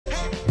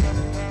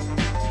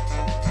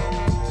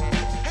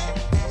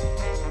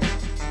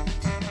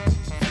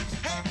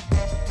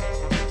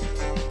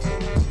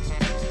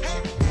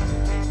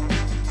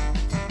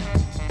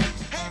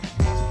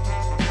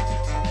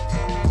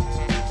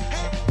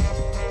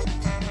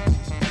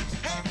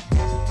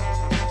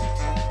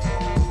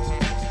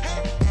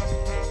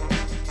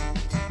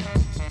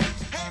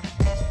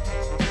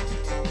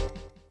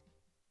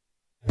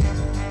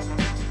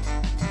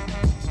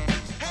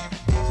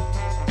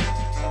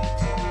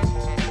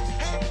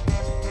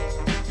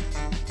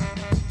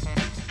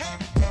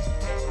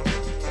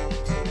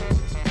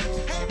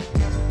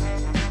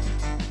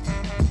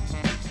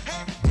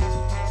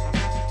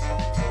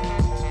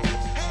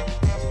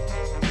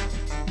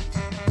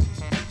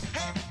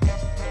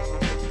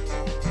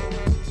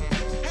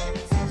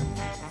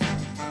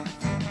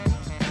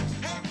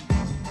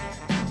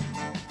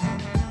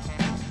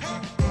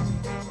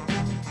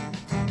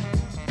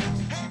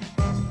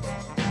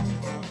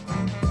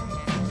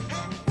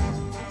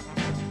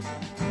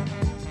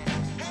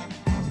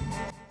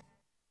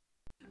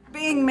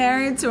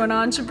married to an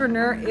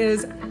entrepreneur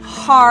is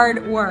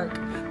hard work,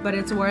 but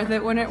it's worth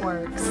it when it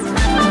works.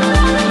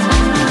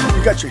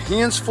 You got your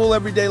hands full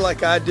every day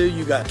like I do.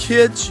 You got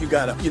kids. You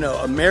got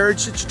a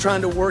marriage that you're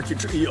trying to work.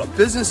 A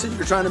business that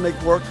you're trying to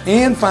make work.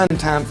 And finding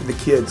time for the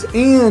kids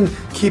and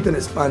keeping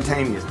it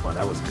spontaneous. Boy,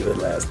 that was good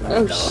last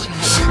night.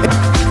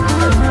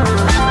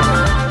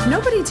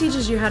 Nobody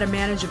teaches you how to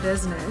manage a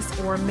business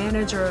or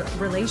manage a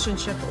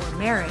relationship or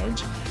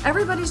marriage.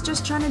 Everybody's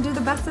just trying to do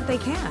the best that they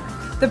can.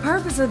 The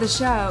purpose of the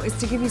show is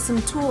to give you some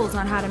tools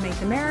on how to make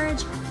the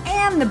marriage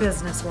and the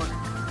business work.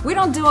 We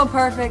don't do it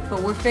perfect,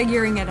 but we're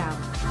figuring it out.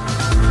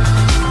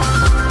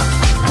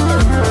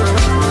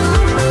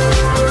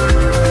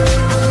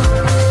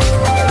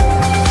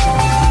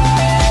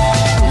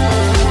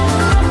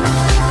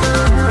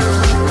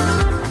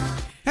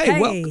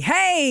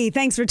 Hey,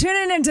 thanks for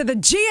tuning into the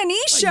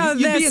G&E show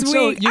this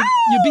week. You're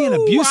being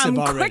abusive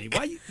already.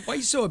 Why are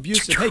you so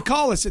abusive? Hey,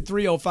 call us at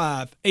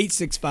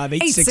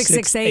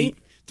 305-865-8668.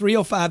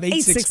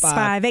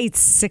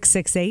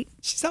 305-865-8668.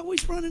 She's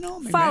always running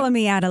on me. Follow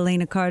me at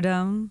Elena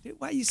Cardone.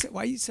 Why you so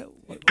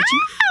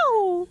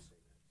Ow!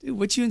 Dude,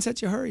 what you in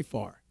such a hurry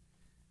for?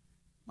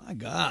 My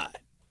God.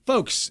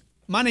 Folks,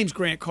 my name's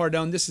Grant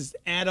Cardone. This is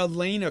at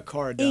Elena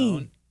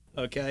Cardone.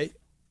 Okay?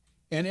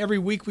 And every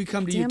week we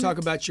come to you to talk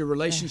about your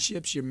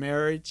relationships, your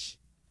marriage,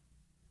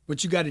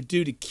 what you got to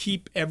do to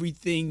keep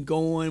everything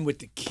going with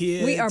the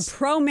kids. We are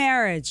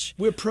pro-marriage.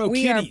 We're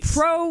pro-kitties. We are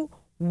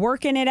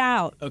pro-working it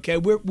out. Okay,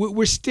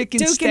 we're stick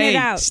and stay. It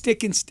out.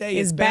 Stick and stay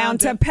is bound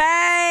to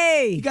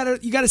pay.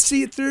 You gotta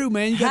see it through,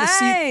 man. You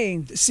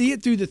gotta see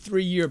it through the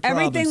 3-year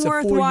problem. Everything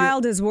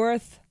worthwhile is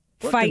worth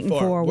fighting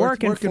for,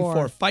 working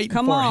for, fighting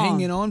for,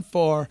 hanging on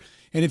for.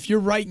 And if you're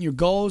writing your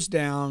goals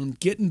down,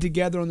 getting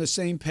together on the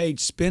same page,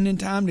 spending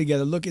time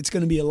together, look, it's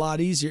going to be a lot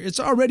easier.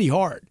 It's already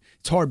hard.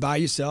 It's hard by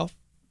yourself.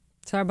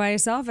 It's hard by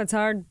yourself. It's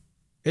hard.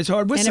 It's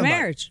hard with somebody. In a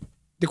marriage.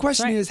 The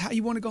question is how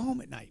you want to go home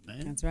at night,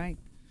 man. That's right.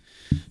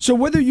 So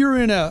whether you're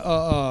in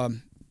a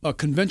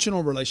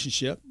conventional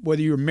relationship,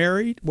 whether you're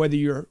married, whether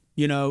you're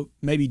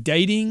maybe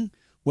dating,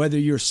 whether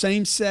you're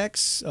same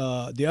sex,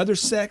 the other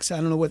sex, I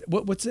don't know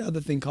what's the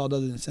other thing called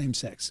other than same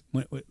sex,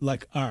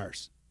 like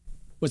ours.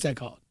 What's that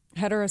called?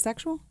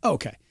 Heterosexual?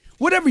 Okay.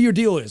 Whatever your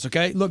deal is,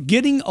 okay? Look,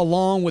 getting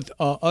along with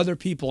other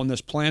people on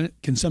this planet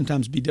can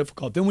sometimes be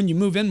difficult. Then when you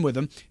move in with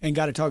them and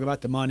got to talk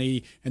about the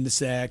money and the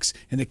sex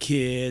and the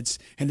kids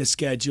and the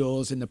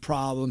schedules and the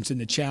problems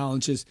and the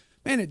challenges,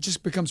 man, it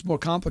just becomes more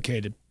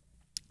complicated.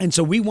 And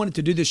so we wanted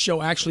to do this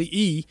show.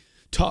 Actually,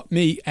 taught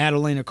me, at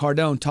Elena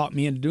Cardone, taught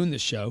me into doing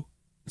this show.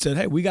 Said,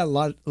 hey, we got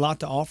a lot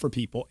to offer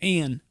people,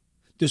 and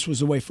this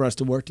was a way for us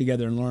to work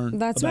together and learn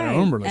about our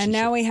own relationship. And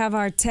now we have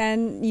our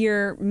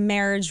 10-year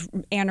marriage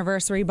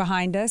anniversary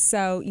behind us.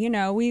 So,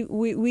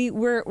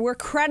 we're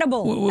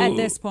credible at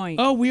this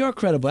point. Oh, we are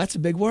credible. That's a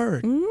big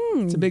word.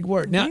 It's a big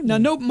word. Now,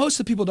 most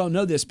of the people don't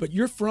know this, but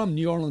you're from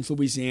New Orleans,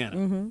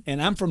 Louisiana,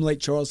 and I'm from Lake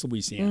Charles,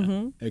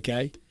 Louisiana.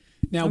 Okay.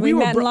 Now we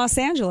met in Los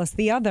Angeles,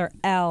 the other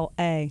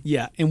L.A.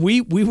 Yeah, and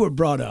we were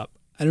brought up.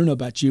 I don't know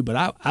about you,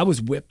 but I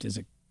was whipped as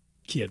a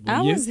kid.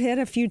 I was hit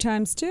a few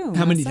times too.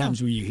 How many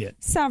times were you hit?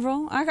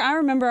 Several. I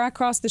remember I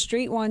crossed the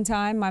street one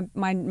time. My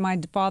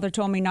father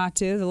told me not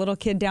to. The little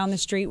kid down the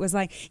street was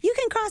like, "You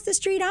can cross the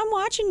street. I'm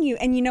watching you."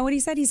 And you know what he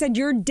said? He said,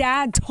 "Your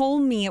dad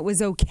told me it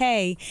was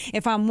okay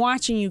if I'm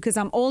watching you because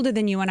I'm older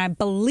than you." And I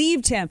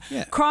believed him.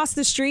 Yeah. Cross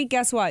the street.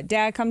 Guess what?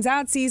 Dad comes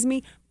out, sees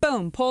me,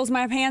 boom, pulls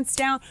my pants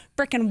down,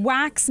 frickin'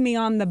 whacks me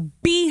on the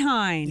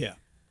behind. Yeah.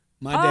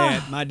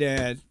 My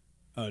dad.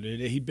 Oh, dude,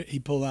 he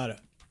pulled out a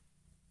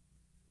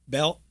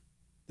belt.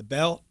 The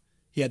belt,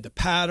 he had the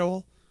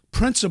paddle.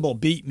 Principal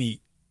beat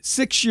me,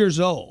 6 years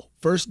old,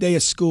 first day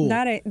of school.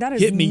 That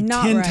is hit me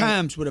not 10 right.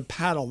 times with a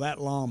paddle that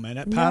long, man.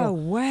 That paddle.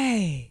 No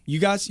way. You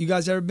guys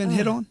ever been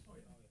hit on?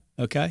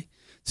 Okay.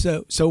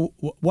 So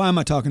why am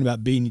I talking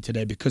about beating you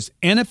today? Because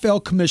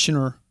NFL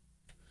commissioner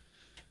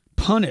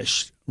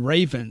punished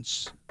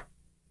Ravens.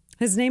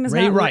 His name is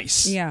Ray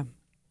Rice. Yeah.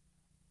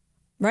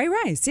 Ray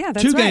Rice. Yeah,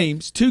 that's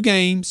right. Two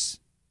games.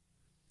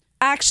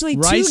 Actually,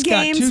 Rice 2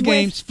 games. Got 2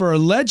 games for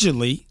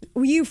allegedly.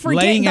 You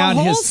forget the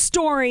whole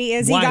story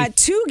is he got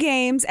 2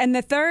 games, and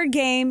the third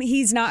game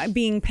he's not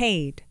being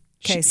paid.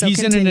 Okay, so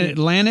he's continue. in an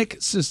Atlantic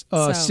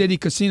City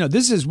casino.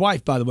 This is his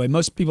wife, by the way.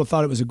 Most people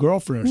thought it was a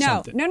girlfriend or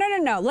something.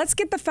 No. Let's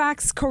get the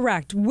facts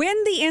correct.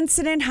 When the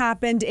incident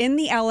happened in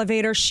the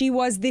elevator, she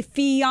was the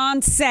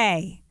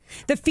fiancé.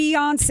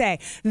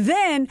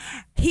 Then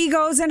he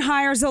goes and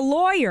hires a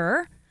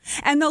lawyer.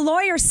 And the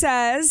lawyer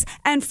says,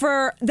 and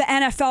for the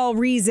NFL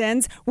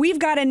reasons, we've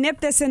got to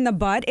nip this in the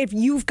bud. If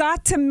you've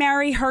got to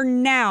marry her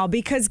now,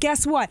 because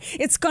guess what?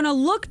 It's going to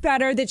look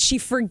better that she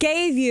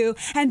forgave you,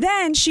 and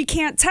then she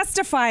can't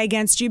testify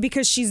against you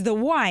because she's the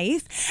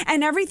wife,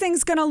 and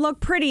everything's going to look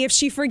pretty. If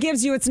she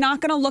forgives you, it's not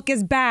going to look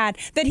as bad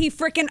that he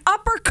freaking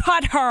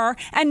uppercut her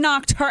and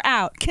knocked her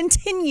out.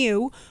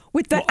 Continue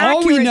with the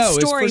accurate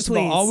story,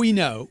 please. All we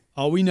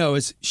know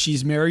is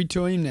she's married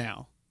to him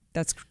now.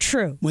 That's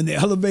true. When the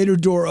elevator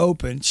door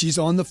opened, she's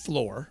on the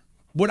floor.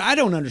 What I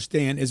don't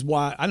understand is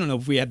why, I don't know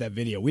if we had that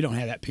video. We don't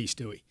have that piece,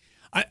 do we?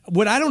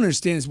 What I don't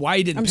understand is why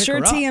he didn't I'm pick sure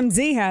her up.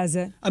 TMZ has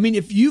it. I mean,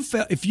 if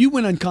you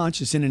went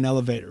unconscious in an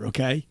elevator,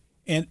 okay,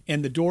 and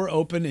the door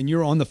opened and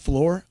you're on the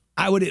floor,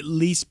 I would at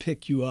least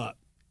pick you up,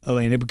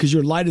 Elena, because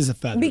you're light as a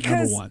feather,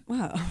 number one.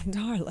 Wow,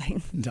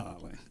 darling.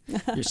 Darling.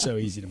 You're so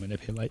easy to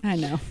manipulate. I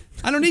know.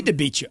 I don't need to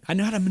beat you. I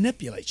know how to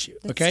manipulate you.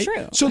 That's okay?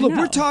 true. So I look, know.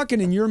 we're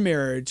talking in your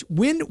marriage.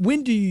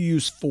 When do you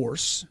use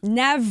force?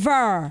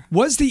 Never.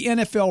 Was the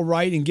NFL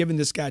right in giving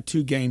this guy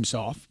 2 games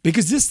off?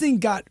 Because this thing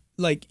got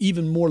like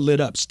even more lit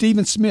up.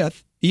 Stephen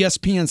Smith,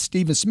 ESPN's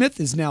Stephen Smith,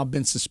 has now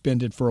been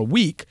suspended for a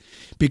week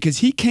because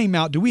he came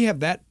out. Do we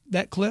have that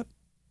clip?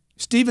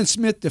 Stephen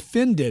Smith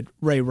defended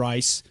Ray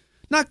Rice.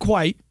 Not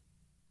quite,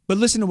 but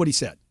listen to what he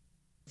said.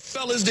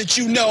 Fellas, that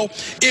you know,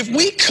 if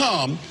we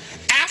come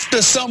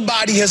after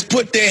somebody has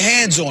put their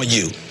hands on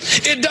you,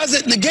 it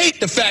doesn't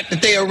negate the fact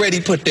that they already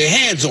put their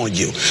hands on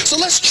you. So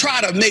let's try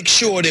to make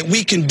sure that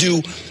we can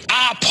do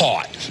our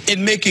part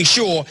in making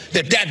sure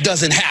that that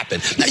doesn't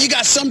happen. Now, you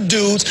got some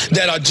dudes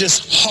that are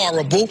just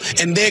horrible,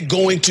 and they're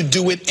going to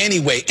do it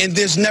anyway. And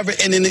there's never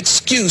an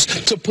excuse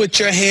to put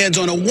your hands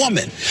on a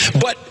woman.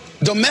 But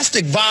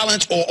domestic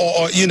violence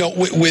or you know,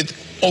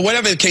 or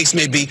whatever the case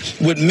may be,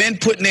 with men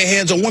putting their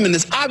hands on women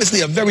is obviously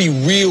a very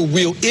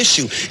real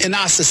issue in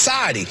our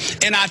society.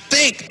 And I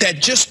think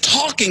that just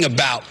talking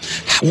about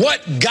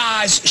what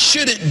guys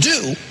shouldn't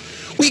do,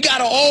 we got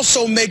to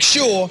also make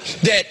sure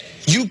that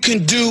you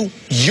can do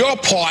your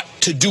part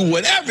to do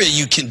whatever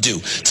you can do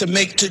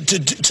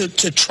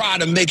to try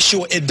to make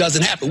sure it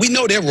doesn't happen. We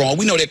know they're wrong.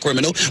 We know they're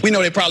criminal. We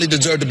know they probably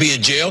deserve to be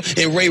in jail.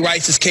 In Ray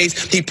Rice's case,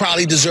 he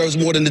probably deserves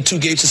more than the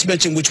 2-game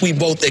suspension, which we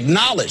both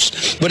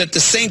acknowledged. But at the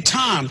same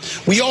time,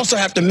 we also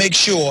have to make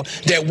sure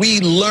that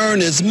we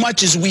learn as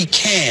much as we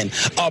can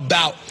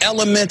about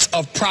elements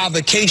of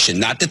provocation.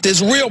 Not that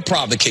there's real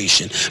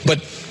provocation, but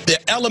the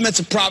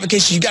elements of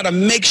provocation, you got to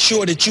make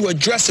sure that you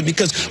address it,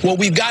 because what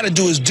we've got to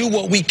do is do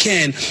what we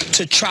can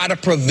to try to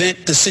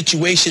prevent the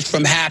situation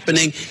from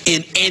happening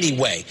in any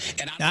way.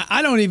 And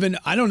I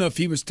don't know if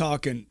he was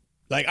talking,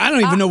 like, I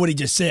don't even know what he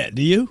just said.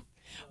 Do you?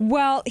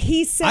 Well,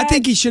 he said. I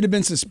think he should have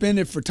been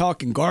suspended for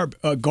talking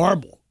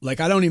garble.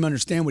 Like, I don't even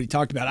understand what he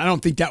talked about. I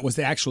don't think that was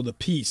the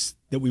piece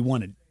that we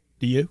wanted.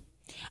 Do you?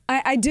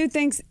 I do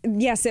think,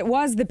 yes, it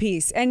was the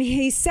piece. And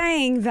he's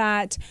saying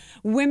that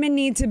women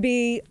need to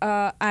be,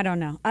 I don't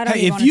know. I don't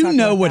even want to talk if you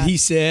know about what that. he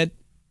said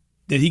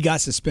that he got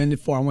suspended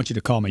for, I want you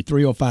to call me,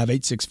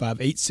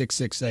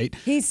 305-865-8668.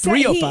 He's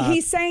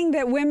saying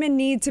that women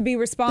need to be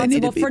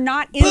responsible for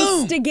not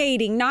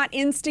instigating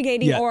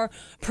Yeah. or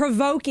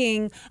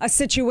provoking a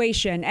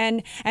situation.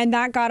 And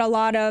that got a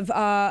lot of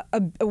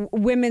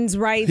women's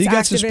rights activists He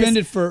got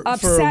suspended for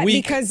upset a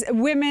week. because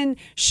women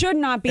should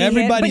not be hit. But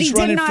Everybody's he did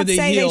running not for the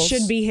say hills. they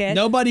should be hit.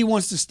 Nobody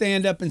wants to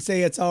stand up and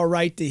say it's all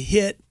right to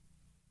hit.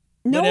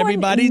 No but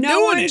everybody's one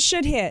doing it.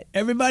 should hit.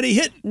 Everybody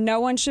hit.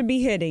 No one should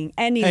be hitting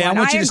anyone. Hey, I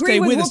want you to agree stay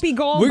with with us. Whoopie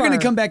Goldberg. We're going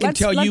to come back and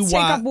tell you let's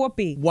take up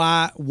Whoopi.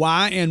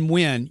 why and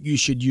when you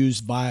should use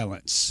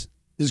violence.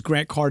 This is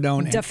Grant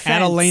Cardone Defense.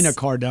 and Elena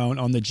Cardone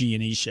on the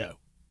G&E Show.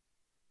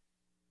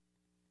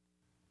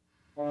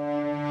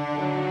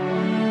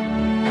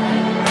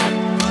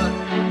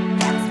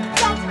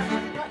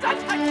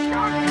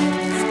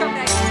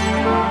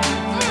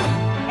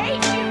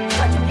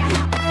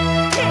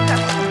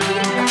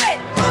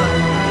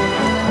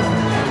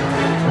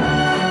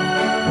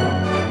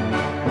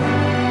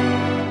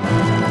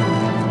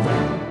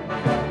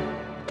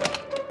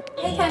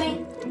 Hey, honey.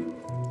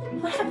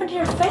 What happened to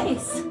your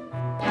face?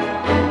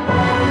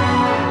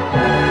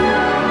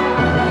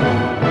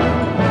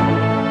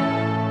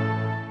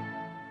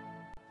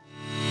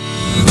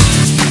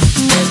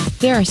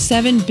 There are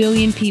 7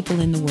 billion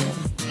people in the world.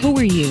 Who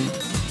are you?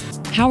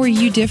 How are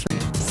you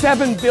different?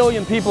 7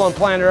 billion people on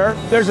planet Earth.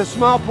 There's a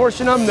small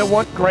portion of them that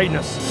want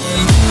greatness.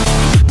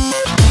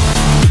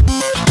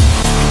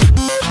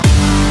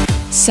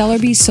 Seller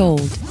Be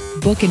Sold,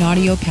 book and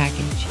audio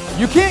package.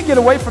 You can't get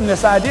away from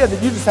this idea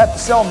that you just have to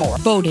sell more.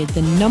 Voted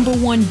the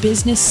 #1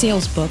 business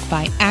sales book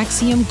by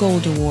Axiom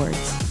Gold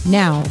Awards.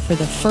 Now, for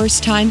the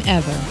first time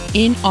ever,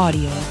 in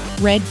audio,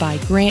 read by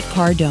Grant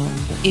Cardone.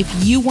 If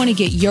you want to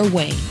get your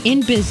way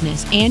in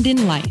business and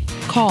in life,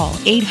 call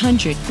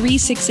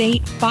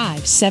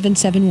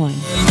 800-368-5771.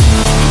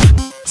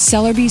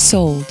 Seller Be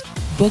Sold,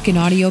 book and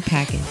audio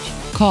package.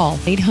 Call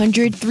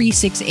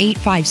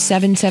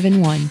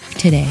 800-368-5771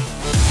 today.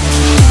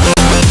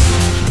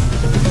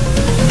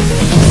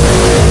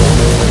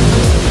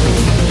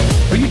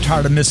 Are you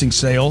tired of missing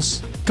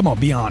sales? Come on,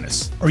 be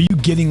honest. Are you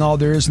getting all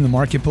there is in the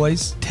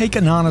marketplace? Take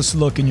an honest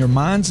look in your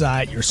mind's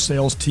eye at your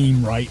sales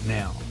team right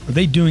now. Are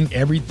they doing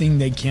everything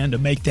they can to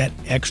make that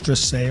extra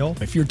sale?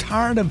 If you're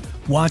tired of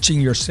watching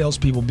your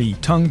salespeople be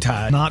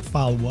tongue-tied, not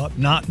follow up,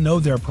 not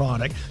know their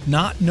product,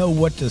 not know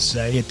what to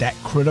say at that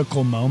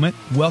critical moment,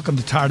 welcome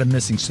to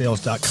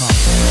tiredofmissingsales.com.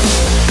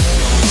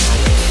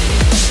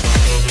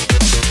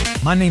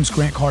 My name's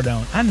Grant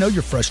Cardone. I know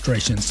your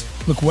frustrations.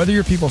 Look, whether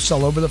your people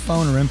sell over the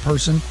phone or in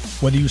person,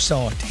 whether you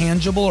sell a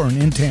tangible or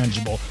an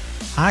intangible,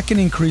 I can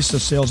increase the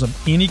sales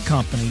of any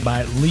company by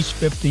at least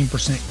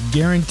 15%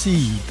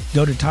 guaranteed.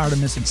 Go to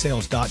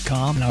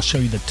tiredofmissingsales.com and I'll show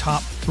you the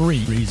top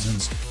 3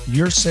 reasons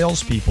your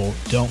salespeople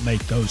don't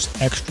make those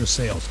extra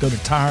sales. Go to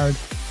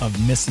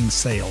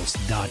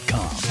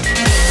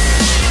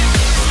tiredofmissingsales.com.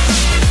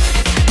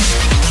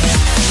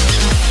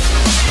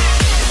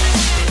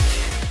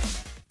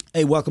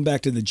 Hey, welcome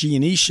back to the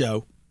G&E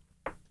show.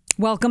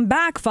 Welcome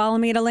back. Follow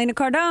me at Elena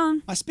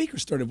Cardone. My speaker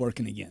started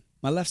working again.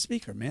 My left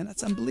speaker, man.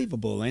 That's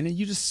unbelievable, Elena.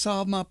 You just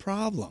solved my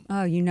problem.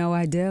 Oh, you know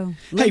I do.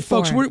 Hey,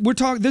 folks, we're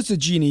talking. This is a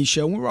G&E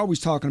show. We're always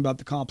talking about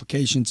the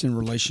complications in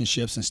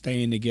relationships and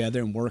staying together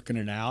and working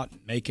it out and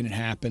making it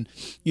happen.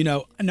 You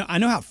know, I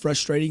know how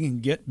frustrating it can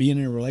get being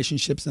in a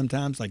relationship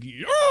sometimes. Like,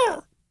 yeah!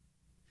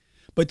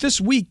 But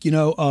this week, you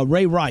know,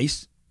 Ray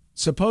Rice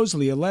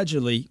supposedly,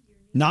 allegedly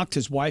knocked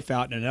his wife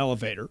out in an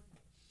elevator.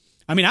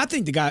 I mean, I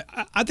think the guy.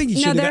 I think he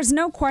should. No, there's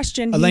no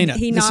question. Elena,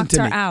 he knocked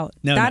her out.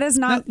 No, that is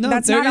not. No,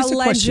 that's there not is a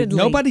question. allegedly.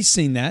 Nobody's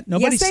seen that.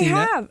 Nobody's yes, they seen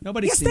have. that.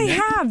 Nobody's yes, seen they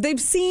that. have. They've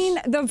seen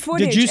the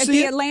footage Did you at see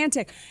the it?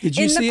 Atlantic. Did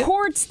you in see the it?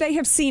 courts, they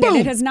have seen Boom.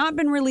 it. It has not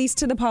been released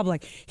to the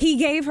public. He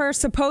gave her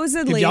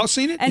supposedly. Have y'all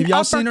seen it? An Have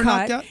y'all seen her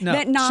knocked uppercut out? No.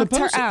 that knocked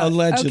her out.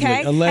 Allegedly.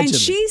 Okay? Allegedly. And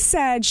she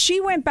said she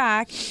went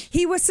back.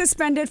 He was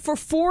suspended for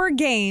 4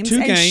 games. Two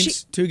and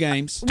games. 2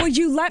 games. Would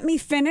you let me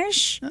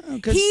finish?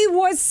 He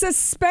was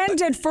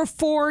suspended for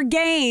 4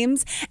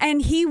 games,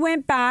 and he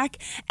went back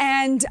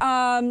and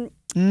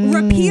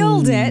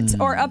repealed it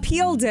or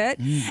appealed it,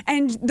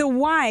 and the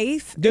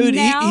wife. Dude,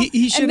 now,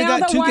 he should have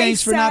got 2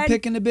 games for not said-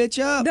 picking the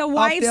bitch up. The off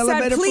wife the said,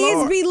 elevator "Please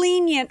floor. be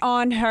lenient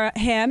on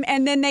him,"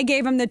 and then they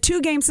gave him the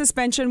 2-game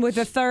suspension with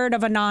a third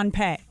of a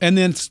non-pay. And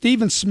then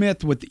Stephen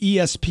Smith with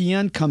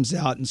ESPN comes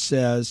out and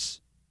says,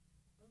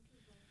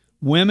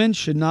 women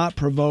should not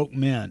provoke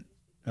men.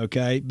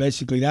 Okay?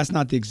 Basically, that's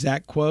not the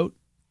exact quote,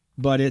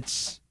 but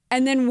it's...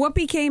 And then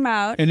Whoopi came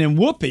out. And then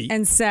Whoopi.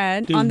 And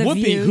said dude, on The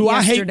Whoopi, View who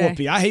yesterday. I hate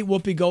Whoopi. I hate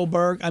Whoopi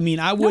Goldberg. I mean,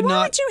 I would why not...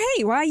 Why would you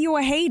hate? Why are you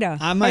a hater?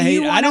 I'm a are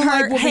hater. You I don't one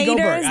of like her Whoopi haters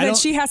Goldberg. that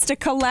she has to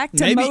collect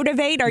to Maybe,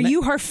 motivate? Are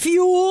you her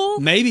fuel?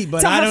 Maybe,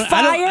 but to I her don't,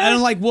 fire? I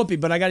don't like Whoopi,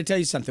 but I got to tell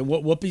you something.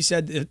 What Whoopi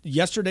said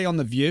yesterday on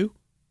The View,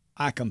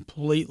 I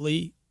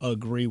completely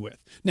agree with.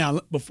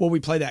 Now, before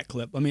we play that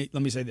clip, let me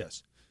say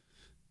this.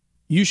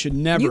 You should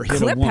never hit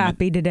a woman. You clip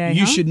happy today,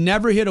 You huh? should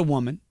never hit a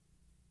woman.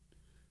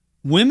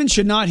 Women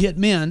should not hit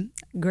men.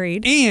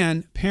 Agreed.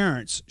 And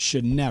parents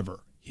should never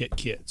hit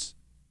kids.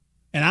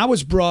 And I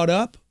was brought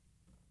up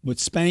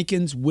with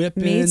spankings,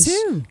 whippings,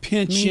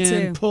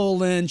 pinching,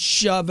 pulling,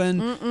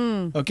 shoving.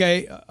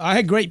 Okay, I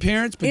had great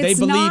parents, but it's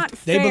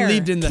they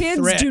believed in the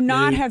Kids threat. do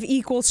not dude. have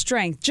equal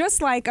strength,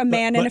 just like a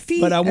man and a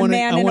But I want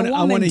man and a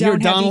woman to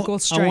don't have equal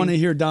strength. I want to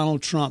hear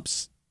Donald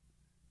Trump's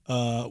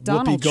Whoopi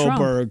Trump.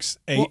 Goldberg's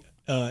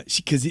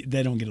because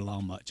they don't get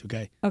along much.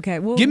 Okay. Okay.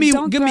 Well, give me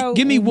don't throw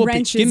Whoopi.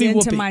 wrenches Give me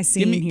into Whoopi. my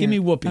scene Give me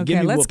Whoopi. Okay, Give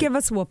me let's Whoopi. give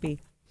us Whoopi.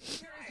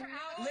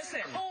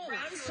 Listen,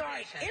 I'm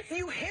sorry. If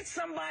you hit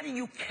somebody,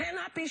 you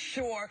cannot be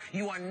sure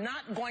you are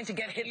not going to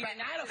get hit back.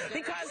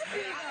 Because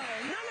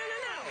no.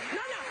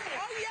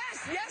 Oh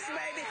yes,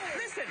 baby.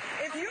 Listen,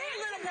 if you're a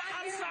little boy,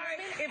 I'm sorry.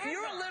 If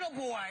you're a little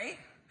boy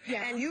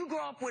and you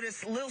grow up with a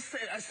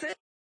sister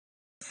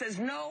says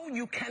no,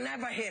 you can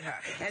never hit her,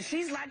 and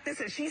she's like this,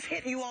 and she's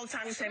hitting you all the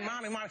time. You say,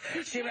 "Mommy."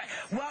 She's like,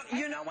 "Well,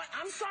 you know what?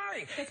 I'm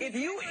sorry. If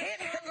you hit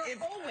her,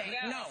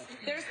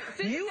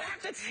 you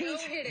have to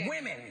teach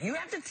women. You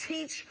have to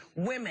teach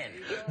women.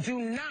 Do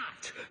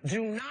not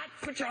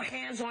put your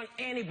hands on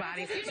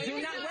anybody.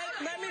 Do not.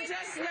 Let me.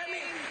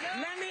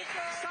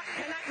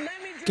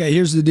 Okay,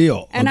 here's the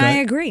deal. And okay? I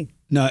agree.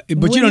 No,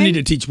 but you don't need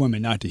to teach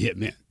women not to hit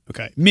men.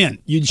 Okay, men,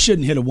 you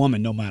shouldn't hit a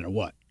woman no matter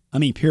what. I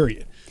mean,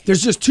 period.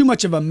 There's just too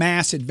much of a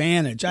mass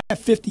advantage. I have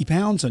 50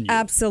 pounds on you.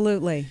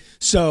 Absolutely.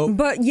 So,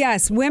 but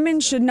yes, women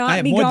should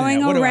not be more than going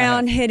that. What do I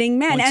around have? hitting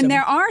men. And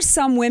there are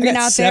some women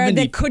out there 70.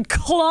 that could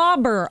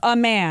clobber a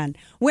man.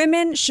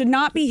 Women should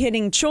not be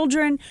hitting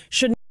children,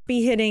 should not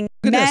be hitting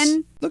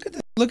men. Look at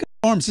that. Look at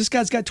the arms. This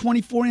guy's got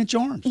 24-inch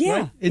arms. Yeah.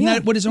 Right? Isn't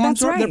that what his arms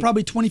that's are? right. They're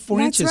probably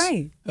 24 inches. That's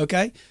right.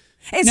 Okay.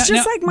 It's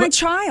just like my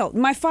child,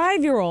 my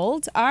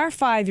 5-year-old, our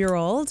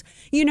 5-year-old,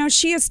 you know,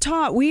 she is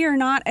taught we are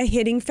not a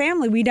hitting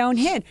family. We don't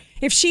hit.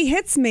 If she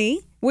hits me,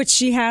 which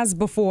she has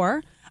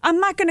before, I'm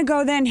not going to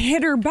go then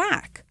hit her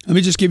back. Let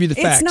me just give you the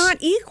facts. It's not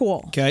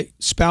equal. Okay.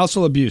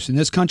 Spousal abuse. In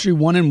this country,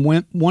 1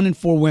 in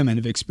 4 women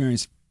have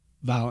experienced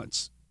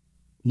violence.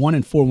 1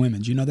 in 4 women.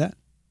 Do you know that?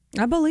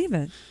 I believe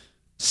it.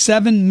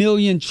 7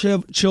 million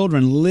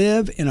children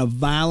live in a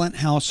violent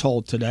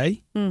household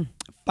today.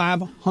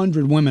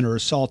 500 women are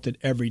assaulted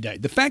every day.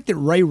 The fact that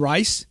Ray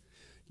Rice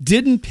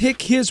didn't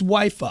pick his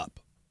wife up,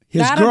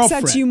 his that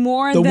girlfriend, upsets you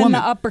more the than woman,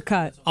 the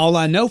uppercut. all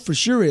I know for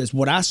sure is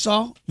what I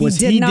saw was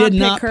he did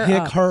not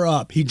pick her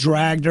up. He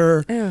dragged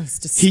her. It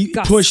was He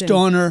disgusting. pushed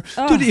on her.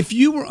 Ugh. Dude, if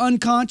you were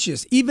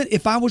unconscious, even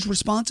if I was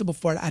responsible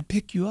for it, I'd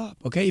pick you up.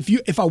 Okay,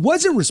 if I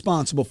wasn't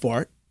responsible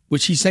for it,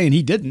 which he's saying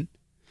he didn't,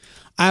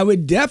 I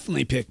would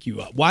definitely pick you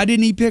up. Why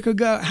didn't he pick a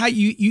guy? How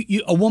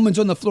you a woman's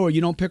on the floor,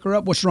 you don't pick her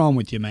up? What's wrong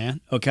with you, man?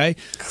 Okay?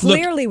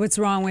 Clearly, what's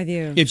wrong with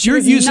you? If you're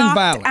using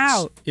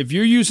violence, if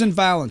you're using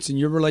violence in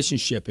your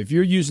relationship, if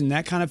you're using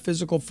that kind of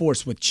physical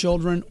force with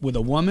children, with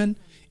a woman,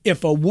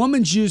 if a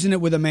woman's using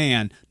it with a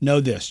man, know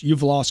this,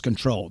 you've lost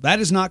control. That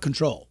is not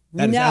control.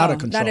 That is out of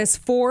control. That is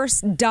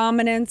force,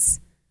 dominance,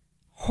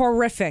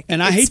 horrific.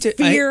 And I hate to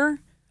fear.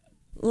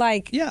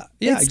 It's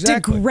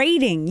exactly.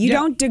 Degrading. You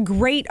don't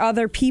degrade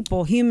other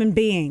people, human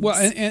beings. Well,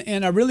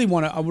 and I really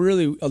want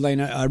to,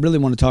 Elena, I really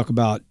want to talk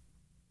about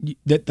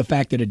the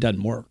fact that it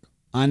doesn't work.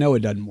 I know it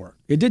doesn't work.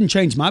 It didn't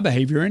change my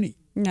behavior any.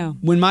 No.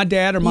 When my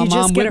dad or my mom with me,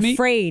 you just get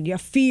afraid. You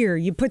fear.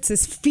 You put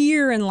this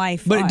fear in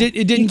life. But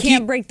it didn't. You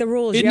can't break the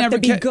rules. You have to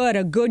be good,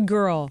 a good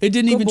girl. It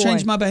didn't even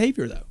change my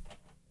behavior though.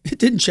 It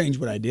didn't change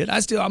what I did.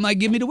 I'm like,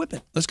 give me the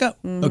whipping. Let's go.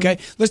 Okay.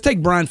 Let's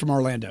take Brian from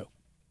Orlando.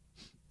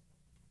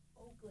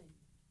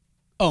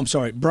 Oh, I'm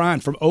sorry. Brian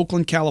from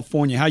Oakland,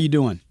 California. How you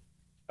doing?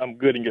 I'm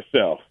good, and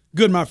yourself?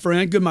 Good, my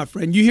friend. Good, my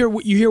friend. You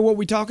hear what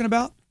we're talking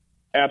about?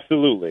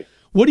 Absolutely.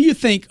 What do you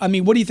think? I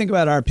mean, what do you think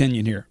about our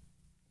opinion here?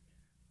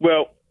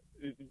 Well,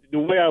 the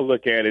way I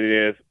look at it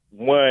is,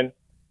 one,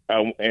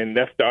 and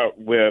let's start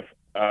with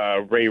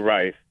Ray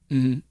Rice.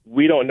 Mm-hmm.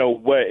 We don't know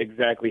what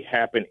exactly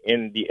happened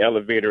in the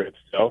elevator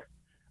itself.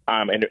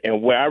 And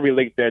what I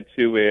relate that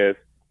to is,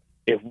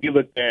 if we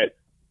looked at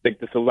like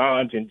the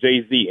Solange and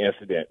Jay-Z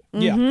incident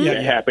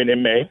that happened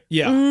in May.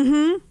 Yeah.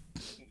 Mm-hmm.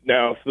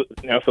 Now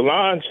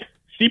Solange,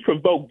 she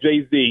provoked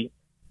Jay-Z,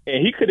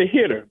 and he could have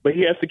hit her, but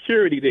he had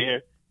security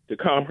there to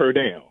calm her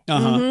down.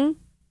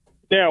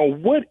 Now,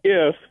 what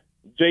if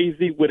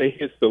Jay-Z would have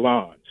hit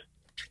Solange?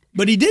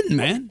 But he didn't,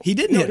 man. He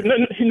didn't hit her.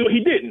 No, he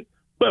didn't.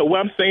 But what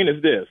I'm saying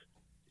is this.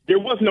 There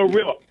was no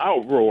real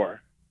outroar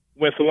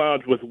when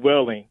Solange was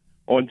wailing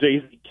on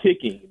Jay-Z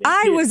kicking.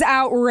 I was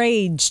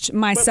outraged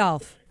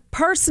myself.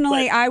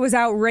 Personally, I was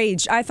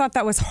outraged. I thought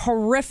that was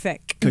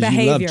horrific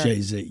behavior. You love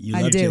Jay-Z.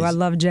 I do. I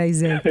love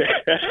Jay-Z.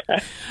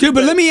 Dude,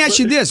 but let me ask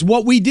you this.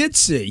 What we did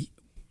see,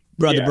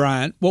 Brother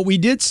Brian, what we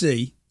did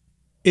see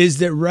is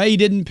that Ray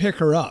didn't pick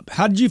her up.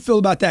 How did you feel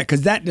about that?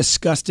 Because that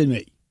disgusted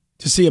me,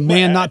 to see a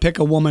man not pick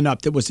a woman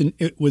up that was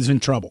in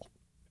trouble.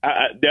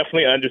 I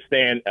definitely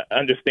understand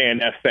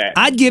that fact.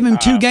 I'd give him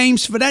 2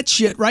 games for that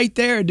shit right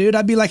there, dude.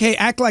 I'd be like, hey,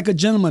 act like a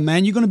gentleman,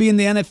 man. You're going to be in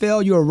the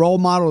NFL. You're a role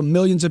model of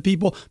millions of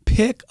people.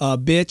 Pick a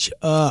bitch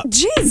up.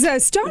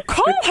 Jesus, don't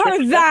call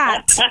her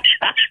that.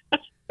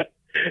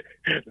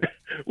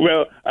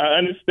 Well, I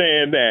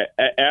understand that.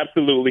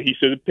 Absolutely, he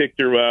should have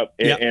picked her up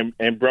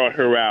and brought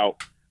her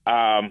out.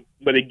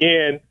 But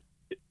again,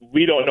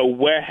 we don't know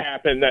what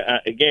happened.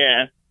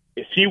 Again,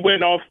 if she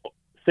went off,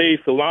 say,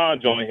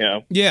 Solange on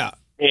him. Yeah.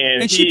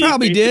 And she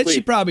probably did. She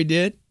probably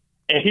did.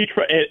 And he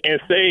and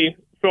say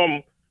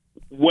from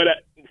what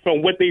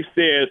they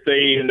said,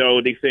 they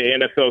say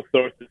NFL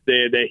sources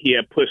said that he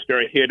had pushed her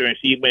and hit her, and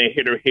she went and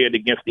hit her head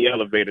against the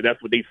elevator.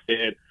 That's what they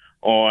said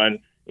on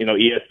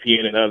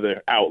ESPN and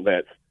other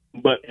outlets.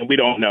 And we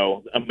don't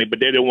know. I mean, but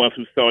they're the ones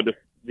who saw the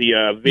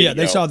video. Yeah,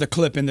 they saw the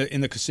clip in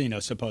the casino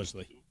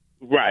supposedly.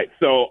 Right.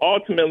 So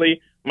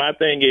ultimately, my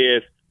thing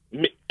is,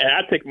 and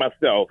I take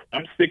myself.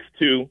 I'm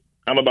 6'2".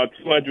 I'm about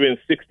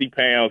 260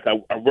 pounds. I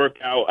work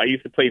out. I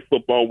used to play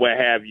football, what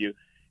have you.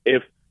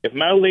 If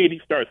my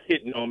lady starts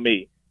hitting on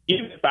me,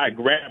 even if I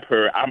grab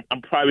her, I'm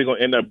probably going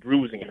to end up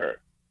bruising her.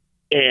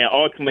 And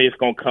ultimately, it's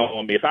going to come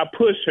on me. If I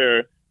push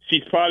her,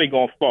 she's probably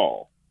going to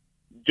fall,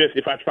 just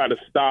if I try to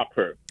stop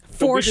her.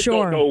 For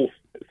sure.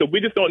 So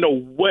we just don't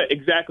know what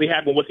exactly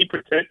happened. Was he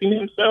protecting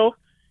himself?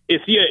 Is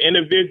he an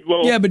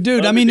individual? Yeah, but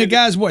dude, I mean, the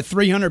guy's what,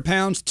 300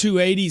 pounds,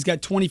 280. He's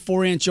got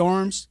 24-inch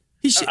arms.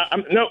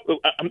 I'm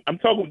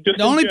talking just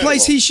the only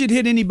place he should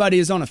hit anybody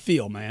is on a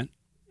field, man.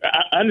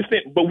 I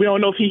understand, but we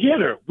don't know if he hit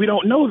her. We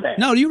don't know that.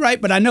 No, you're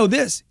right, but I know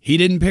this. He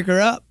didn't pick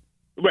her up.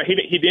 Right,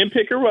 he didn't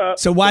pick her up.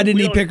 So why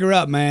didn't he pick her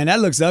up, man? That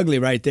looks ugly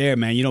right there,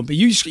 man.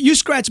 You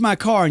scratch my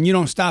car and you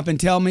don't stop and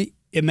tell me,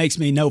 it makes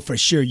me know for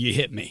sure you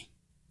hit me.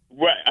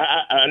 Right,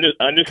 I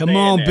understand. Come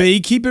on, that.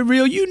 B, keep it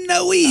real. You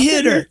know he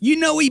hit her. You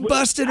know he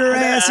busted her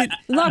ass.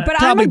 Look, but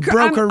probably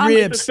broke her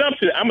ribs.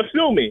 I'm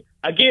assuming.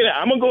 Again,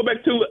 I'm going to go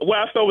back to what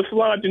I saw with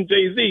Solange and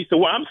Jay-Z. So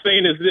what I'm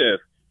saying is this.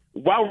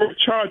 Why were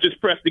charges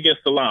pressed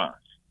against Solange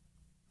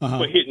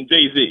for hitting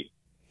Jay-Z?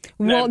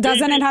 Well,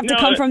 doesn't it have to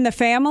come from the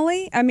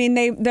family? I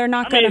mean, they're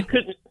not going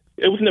to...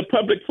 It was in a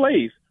public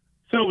place.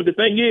 So the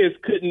thing is,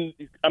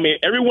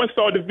 everyone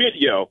saw the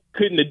video.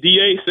 Couldn't the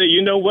DA say,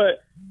 you know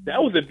what?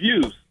 That was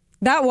abuse.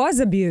 That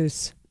was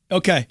abuse.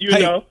 Okay.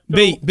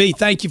 B,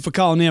 thank you for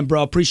calling in,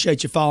 bro.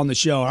 Appreciate you following the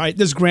show. All right,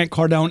 this is Grant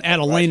Cardone at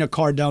Elena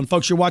Cardone.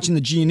 Folks, you're watching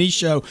the G&E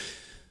show.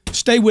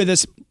 Stay with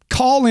us.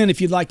 Call in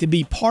if you'd like to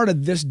be part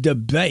of this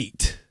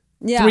debate.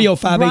 Yeah,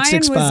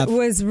 305-865-8668. Ryan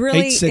was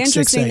really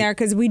interesting there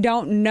because we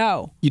don't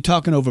know. You're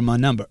talking over my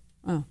number.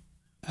 Oh.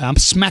 I'm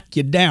smack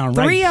you down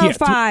right here.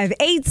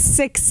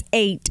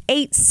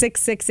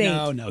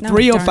 305-868-8668. No.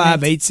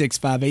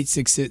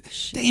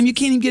 305-865-8668. Damn, you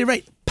can't even get it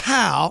right.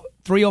 Pow.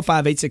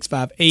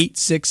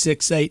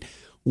 305-865-8668.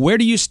 Where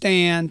do you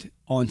stand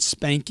on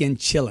spanking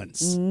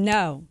chillins?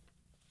 No.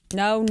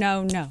 No,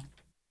 no, no.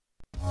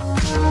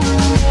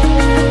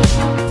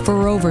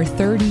 For over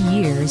 30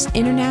 years,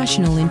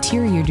 international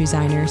interior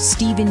designer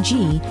Stephen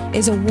G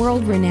is a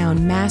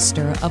world-renowned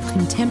master of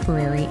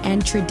contemporary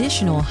and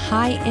traditional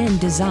high-end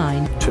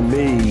design. To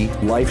me,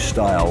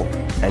 lifestyle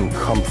and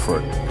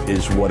comfort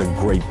is what a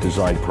great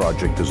design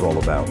project is all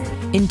about.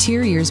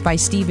 Interiors by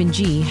Stephen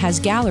G has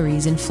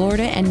galleries in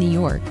Florida and New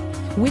York.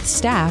 With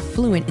staff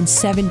fluent in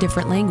 7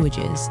 different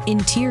languages,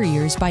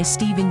 Interiors by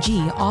Stephen G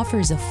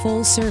offers a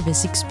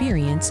full-service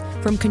experience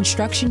from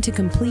construction to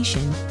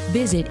completion.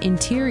 Visit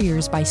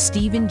Interiors by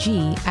Stephen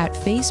G at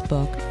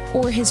Facebook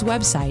or his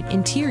website,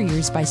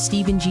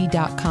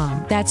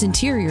 interiorsbystephenG.com. That's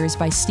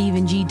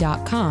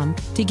interiorsbystephenG.com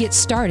to get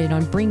started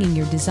on bringing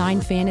your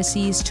design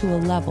fantasies to a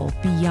level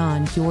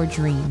beyond your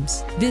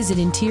dreams. Visit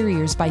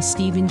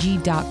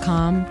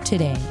interiorsbystephenG.com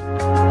today.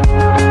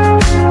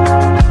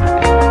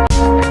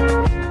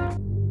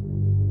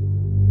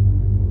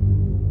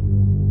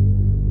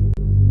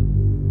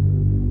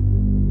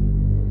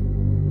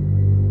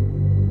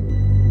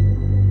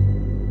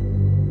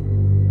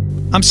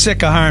 I'm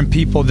sick of hiring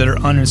people that are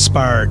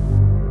uninspired.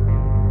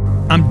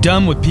 I'm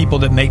done with people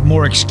that make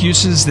more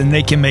excuses than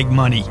they can make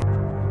money.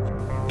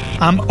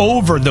 I'm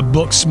over the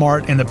book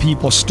smart and the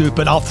people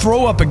stupid. I'll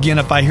throw up again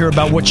if I hear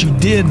about what you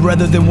did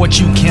rather than what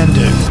you can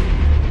do.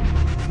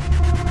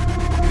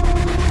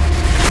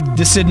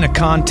 This isn't a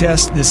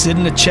contest. This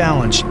isn't a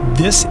challenge.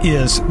 This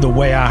is the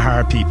way I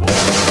hire people.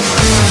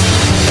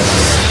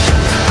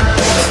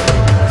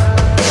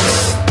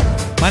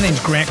 My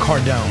name's Grant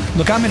Cardone.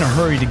 Look, I'm in a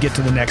hurry to get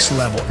to the next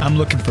level. I'm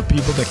looking for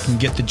people that can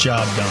get the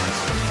job done.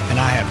 And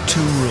I have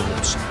 2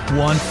 rules.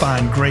 1,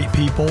 find great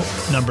people.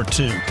 Number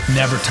 2,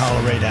 never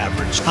tolerate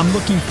average. I'm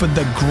looking for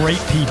the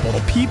great people,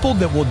 the people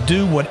that will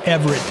do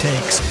whatever it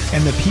takes,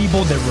 and the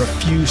people that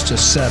refuse to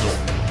settle.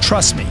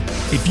 Trust me,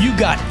 if you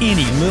got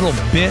any little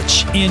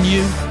bitch in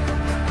you,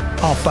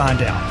 I'll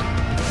find out.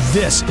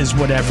 This is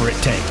whatever it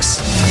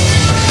takes.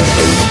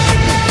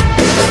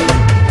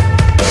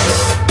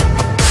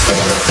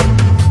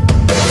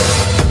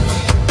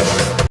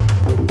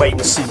 Wait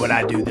and see what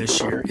I do this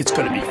year. It's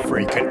going to be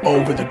freaking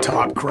over the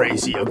top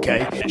crazy,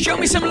 okay? Show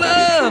me some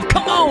love.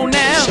 Come on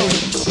now.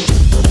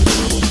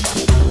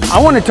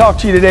 I want to talk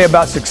to you today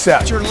about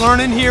success. What you're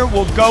learning here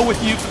will go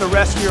with you for the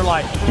rest of your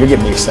life. You're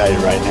getting me excited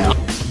right now.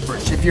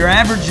 If you're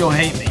average, you'll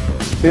hate me.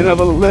 Being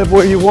able to live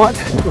where you want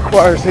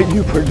requires that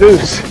you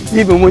produce,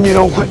 even when you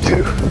don't want to.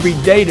 Every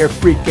day they're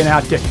freaking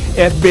out there.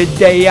 Every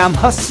day I'm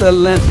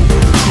hustling.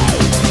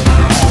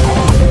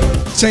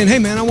 Saying, hey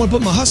man, I want to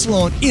put my hustle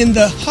on in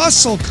the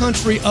hustle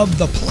country of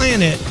the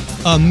planet,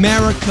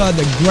 America,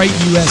 the great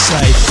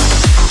USA.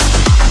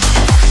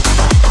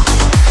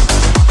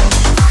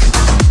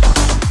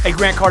 Hey,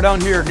 Grant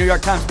Cardone here, New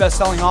York Times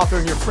bestselling author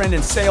and your friend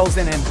in sales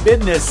and in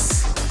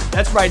business.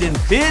 That's right, in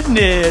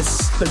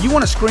business. So you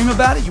want to scream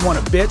about it? You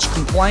want to bitch,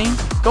 complain?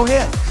 Go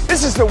ahead.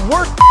 This is the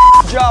worst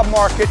job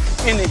market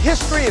in the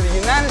history of the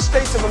United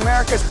States of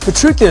America. The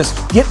truth is,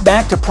 get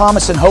back to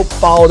promise and hope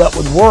followed up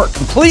with work.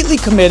 Completely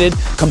committed,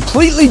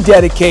 completely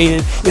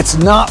dedicated. It's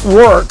not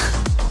work,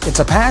 it's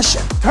a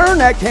passion. Turn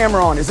that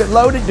camera on. Is it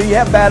loaded? Do you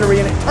have battery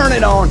in it? Turn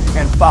it on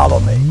and follow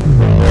me.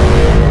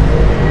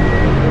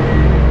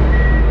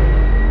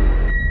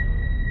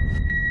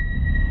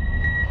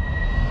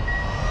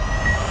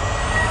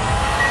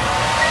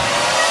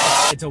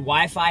 It's a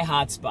Wi-Fi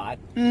hotspot.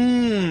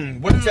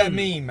 What does that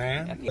mean,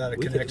 man? We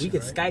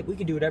could Skype. We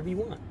could do whatever you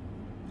want.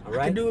 All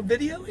right. I can do a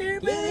video here,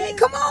 man. Yeah,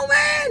 come on,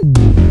 man.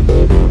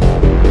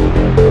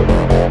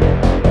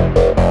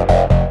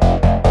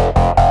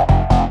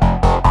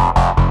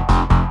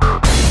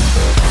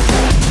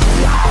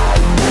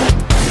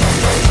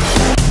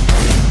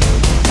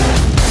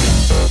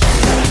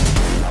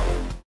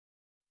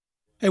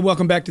 Hey,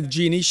 welcome back to the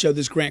G&E Show.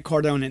 This is Grant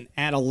Cardone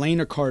and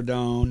Elena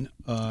Cardone.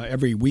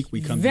 Every week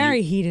we come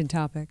Very heated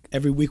topic.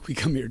 Every week we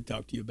come here to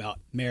talk to you about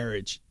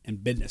marriage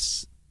and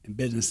business and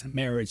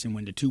marriage, and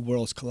when the 2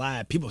 worlds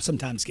collide, people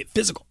sometimes get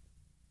physical.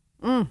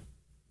 And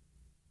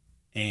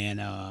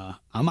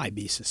I might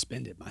be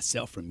suspended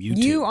myself from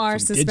YouTube. You are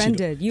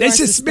suspended. They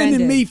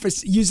suspended me for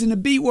using the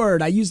B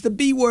word. I used the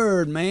B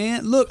word,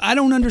 man. Look, I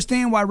don't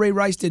understand why Ray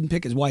Rice didn't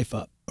pick his wife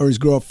up or his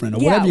girlfriend or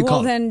whatever you call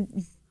it.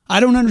 Then I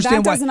don't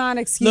understand why. That does not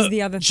excuse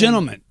the other thing.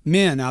 Gentlemen,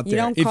 men out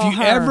there, if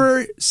you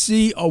ever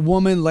see a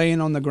woman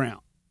laying on the ground,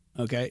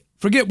 okay,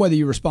 forget whether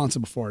you're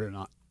responsible for it or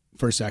not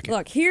for a second.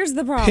 Look, here's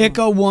the problem. Pick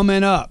a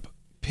woman up.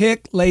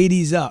 Pick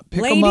ladies up.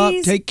 Pick them up.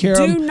 Take care of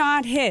them. Do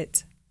not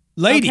hit.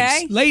 Ladies,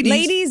 okay?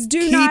 ladies,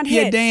 do not hit.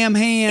 Keep your damn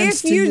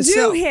hands to yourself. If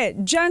you do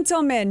hit,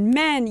 gentlemen,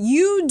 men,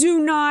 you do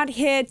not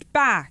hit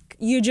back.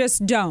 You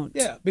just don't.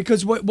 Yeah,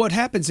 because what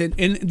happens, and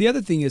the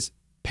other thing is,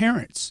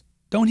 parents,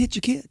 don't hit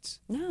your kids.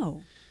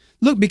 No.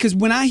 Look, because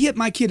when I hit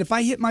my kid, if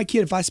I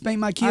spank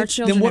my kid, our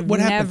children then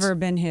what happens? Never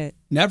been hit.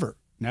 Never.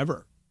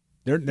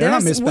 They're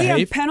not misbehaved.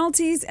 We have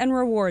penalties and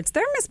rewards.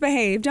 They're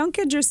misbehaved. Don't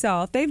kid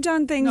yourself. They've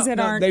done things that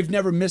aren't. They've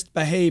never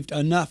misbehaved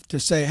enough to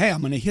say, "Hey,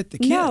 I'm going to hit the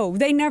kid." No,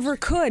 they never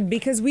could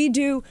because we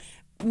do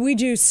We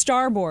do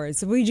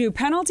starboards. We do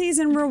penalties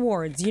and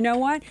rewards. You know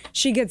what?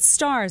 She gets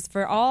stars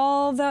for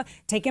all the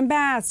taking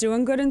baths,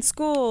 doing good in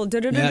school,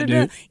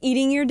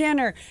 eating your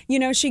dinner. You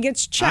know, she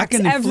gets checks.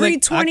 Every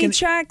 20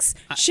 checks,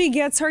 she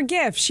gets her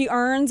gift. She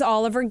earns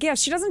all of her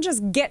gifts. She doesn't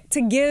just get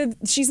to give.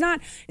 She's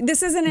not.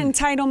 This is an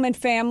entitlement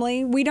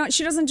family.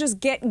 She doesn't just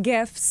get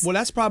gifts. Well,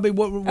 that's probably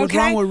what was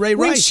wrong with Ray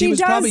Rice. He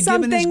was probably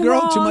giving his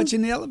girl too much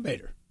in the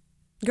elevator.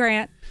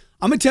 Grant.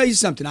 I'm going to tell you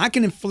something. I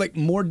can inflict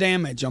more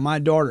damage on my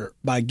daughter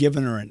by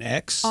giving her an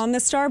X. On the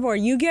starboard.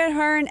 You get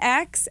her an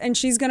X, and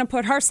she's going to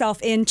put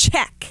herself in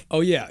check. Oh,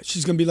 yeah.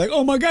 She's going to be like,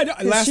 oh, my God.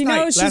 Last she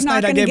knows night she's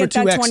not I going to gave her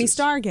get 2 that X's.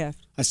 20-star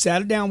gift. I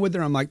sat her down with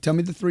her. I'm like, tell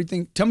me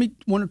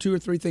 1 or 2 or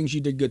 3 things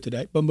you did good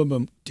today. Boom, boom,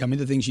 boom. Tell me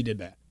the things you did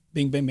bad.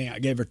 Bing, bing, bing. I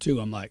gave her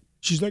 2. I'm like,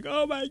 she's like,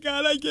 oh, my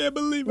God, I can't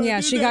believe it.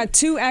 Yeah, she got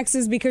 2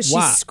 X's because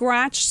she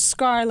scratched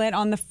Scarlett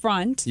on the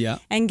front. Yeah.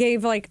 And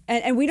gave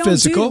and we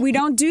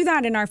don't do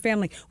that in our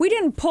family. We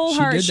didn't pull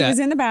her. She was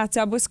in the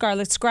bathtub with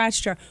Scarlett,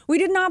 scratched her. We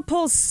did not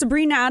pull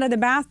Sabrina out of the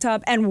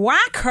bathtub and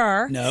whack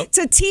her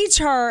to teach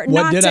her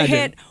not to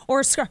hit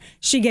or scar.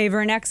 She gave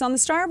her an X on the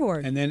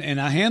starboard. And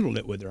I handled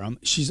it with her. I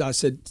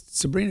said,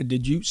 Sabrina,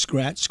 did you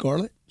scratch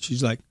Scarlett?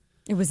 She's like,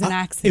 it was an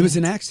accident. It was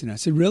an accident. I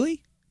said,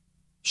 really?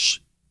 Shh.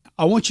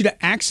 I want you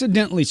to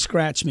accidentally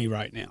scratch me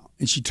right now.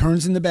 And she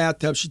turns in the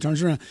bathtub, she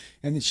turns around,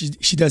 and then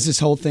she does this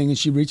whole thing, and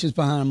she reaches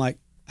behind. I'm like,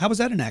 how was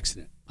that an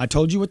accident? I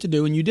told you what to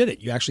do, and you did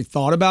it. You actually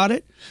thought about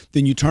it.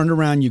 Then you turned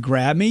around, you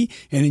grabbed me,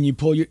 and then you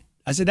pull your...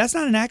 I said, that's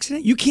not an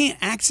accident. You can't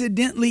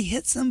accidentally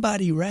hit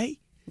somebody, Ray.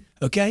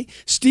 Okay?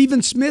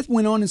 Stephen Smith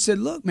went on and said,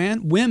 look,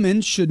 man, women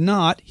should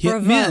not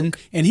hit men.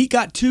 And he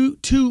got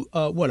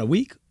a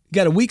week?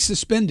 Got a week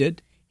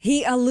suspended.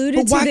 He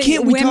alluded to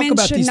that women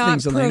should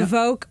not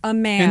provoke a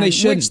man, and they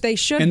shouldn't. Which they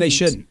shouldn't. And they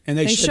shouldn't.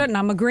 They shouldn't.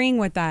 I'm agreeing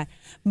with that.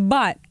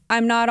 But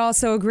I'm not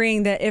also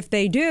agreeing that if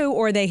they do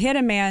or they hit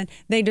a man,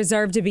 they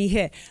deserve to be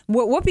hit.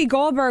 What Whoopi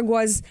Goldberg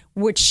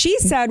what she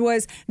said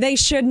was they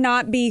should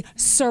not be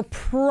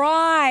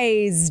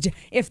surprised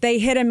if they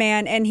hit a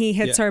man and he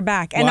hits her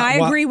back. And I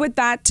agree with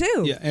that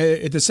too. Yeah.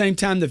 At the same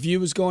time the View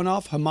was going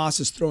off, Hamas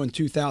is throwing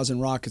 2,000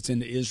 rockets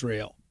into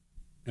Israel.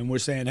 And we're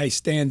saying, hey,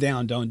 stand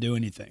down, don't do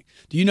anything.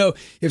 Do you know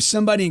if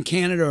somebody in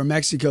Canada or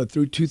Mexico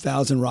threw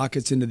 2,000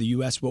 rockets into the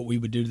U.S., what we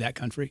would do to that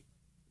country?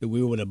 That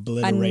we would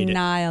obliterate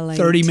Annihilate.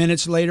 30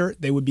 minutes later,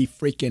 they would be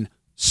freaking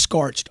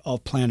scorched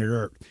off planet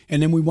Earth.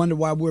 And then we wonder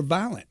why we're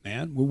violent,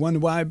 man. We wonder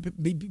why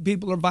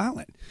people are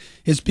violent.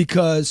 It's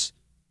because,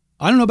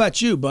 I don't know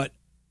about you, but,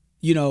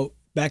 you know,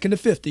 back in the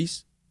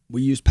 50s,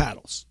 we used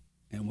paddles.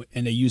 And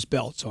they used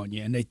belts on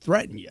you, and they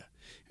threaten you.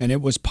 And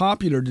it was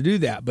popular to do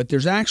that. But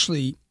there's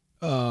actually...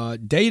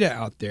 data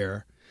out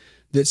there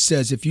that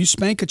says if you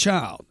spank a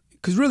child,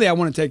 because really I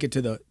want to take it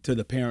to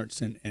the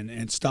parents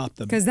and stop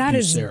them. Because that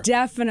is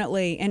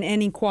definitely an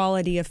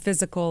inequality of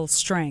physical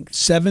strength.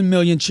 7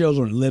 million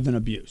children live in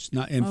abuse.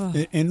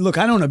 And look,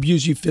 I don't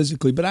abuse you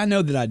physically, but I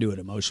know that I do it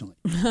emotionally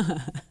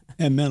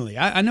and mentally.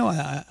 I know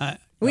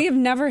we have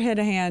never hit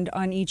a hand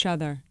on each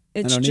other.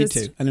 I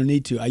don't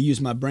need to. I use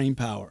my brain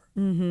power.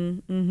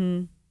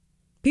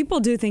 People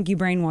do think you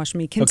brainwashed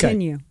me.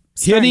 Continue. Okay.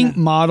 Hitting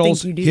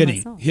models,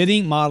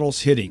 hitting models,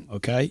 hitting.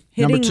 Okay.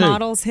 Hitting Number 2.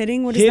 Models,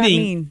 hitting. What does that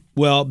mean?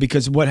 Well,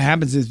 because what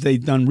happens is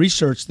they've done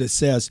research that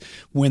says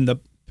when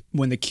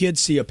the kids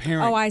see a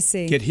parent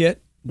get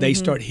hit, they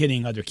start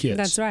hitting other kids.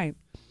 That's right.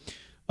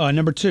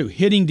 Number 2,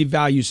 hitting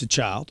devalues a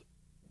child.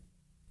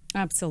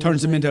 Absolutely.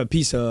 Turns them into a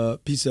piece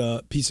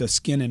of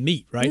skin and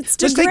meat. Right. It's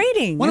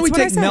degrading. Why don't we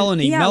take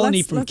Melanie?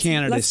 Melanie from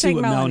Canada. Let's see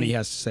what Melanie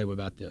has to say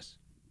about this.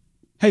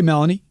 Hey,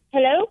 Melanie.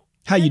 Hello.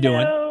 How you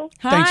doing?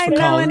 Thanks for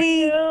calling.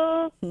 Melanie.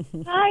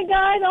 Hi,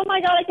 guys. Oh, my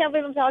God. I can't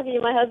believe I'm talking to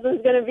you. My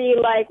husband's going to be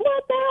like,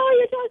 what the hell?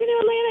 You're talking to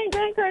Elena and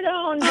Grant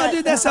Cardone. Oh,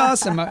 dude, that's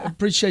awesome. I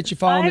appreciate you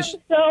following us.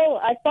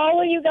 I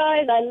follow you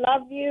guys. I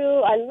love you.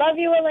 I love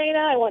you, Elena.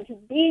 I want to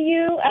be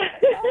you.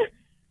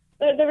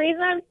 The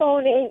reason I'm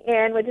phoning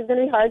in, which is going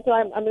to be hard, so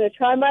I'm going to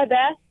try my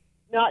best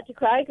not to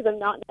cry because I'm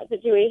not in that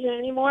situation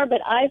anymore,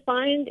 but I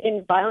find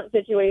in violent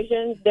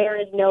situations there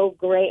is no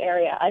gray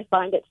area. I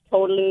find it's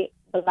totally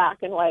black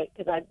and white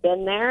because I've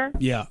been there.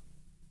 Yeah.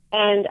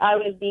 And I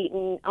was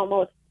beaten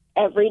almost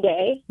every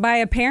day. By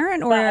a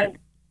parent or?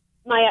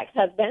 My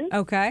ex-husband.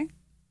 Okay.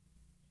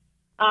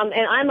 And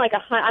I'm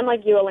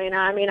like you, Elena.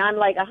 I mean, I'm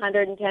like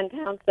 110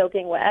 pounds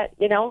soaking wet,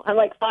 you know. I'm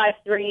like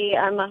 5'3",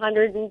 I'm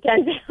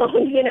 110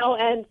 pounds, you know,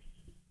 and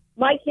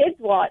my kids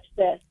watched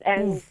this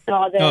and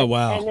saw this. Oh,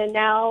 wow. And then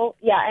now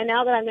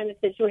that I'm in the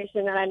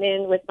situation that I'm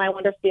in with my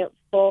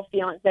wonderful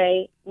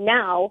fiance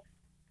now,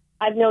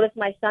 I've noticed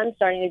my son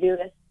starting to do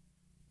this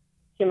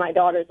to my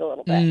daughters a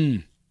little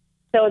bit.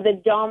 So the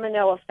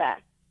domino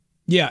effect.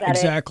 Yeah,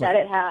 exactly. That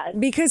it has.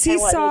 Because he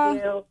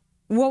saw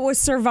what was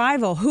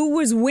survival. Who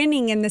was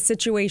winning in the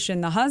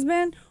situation, the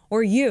husband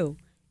or you?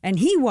 And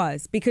he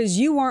was, because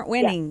you weren't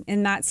winning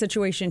in that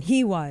situation.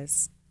 He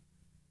was.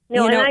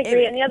 No, and I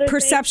agree. And the other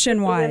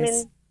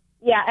perception-wise.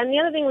 And the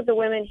other thing with the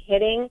women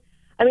hitting,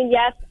 I mean,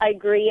 yes, I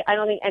agree. I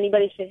don't think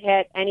anybody should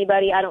hit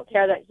anybody. I don't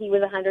care that he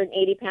was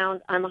 180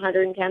 pounds, I'm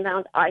 110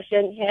 pounds. I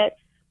shouldn't hit.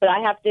 But I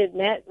have to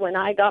admit, when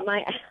I got my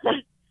ass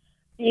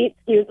beat,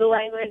 excuse the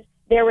language,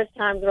 there was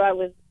times where I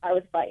was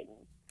fighting.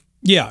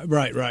 Yeah,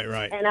 right.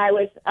 And I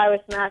was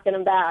smacking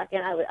him back,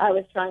 and I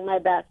was trying my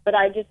best. But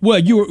I just were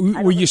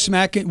you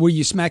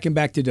smacking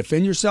back to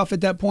defend yourself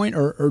at that point,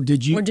 or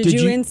did you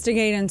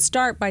instigate and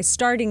start by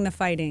starting the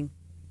fighting,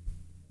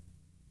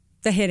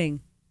 the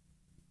hitting?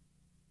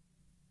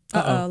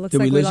 Looks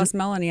like we lost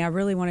Melanie. I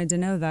really wanted to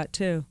know that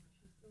too.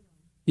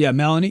 Yeah,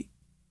 Melanie.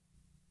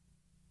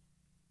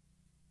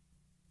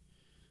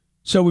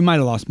 So we might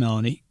have lost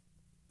Melanie.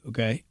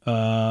 Okay.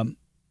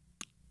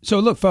 So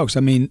look, folks. I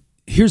mean,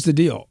 here's the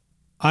deal.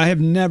 I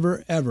have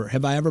never, ever,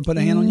 have I ever put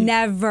a hand on you?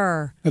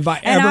 Never. Have I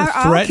ever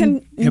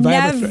threatened?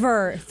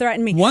 Never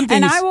threatened me. One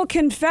thing and I will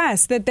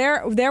confess that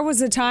there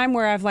was a time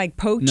where I've like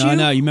poked you.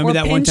 No, you remember or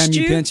that one time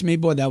you pinched pinched me?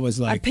 Boy, that was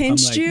like, I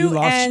pinched you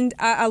and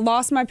I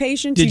lost my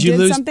patience. Did you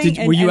lose?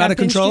 Something. Were you out of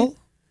control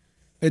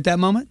at that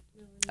moment?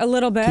 A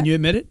little bit. Can you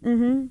admit it?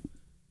 Mm-hmm.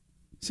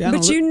 See,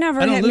 but you never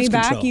hit me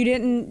back. Control. You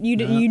didn't.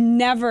 You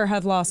never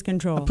have lost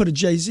control. I put a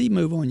Jay-Z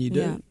move on you,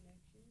 dude.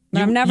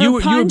 Yeah. I've never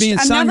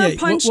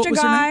punched a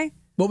guy.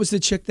 What was the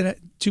chick that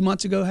 2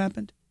 months ago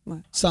happened? What?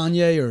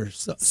 Sonya or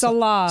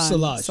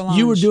Solange.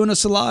 You were doing a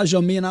Solange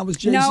on me, and I was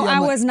Jay-Z. No, I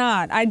was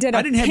not. I did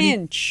a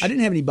pinch. I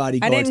didn't have any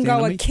bodyguards. I didn't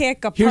go a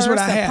kick, a purse,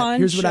 a punch.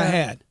 Here's what I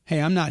had.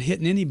 Hey, I'm not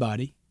hitting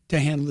anybody to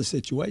handle the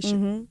situation.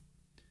 Mm-hmm.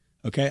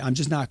 Okay, I'm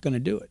just not going to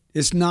do it.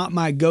 It's not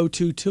my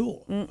go-to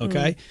tool.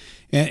 Okay,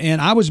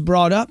 and I was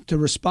brought up to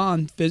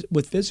respond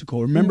with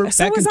physical. Remember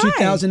back in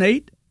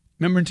 2008?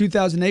 Remember in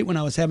 2008 when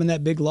I was having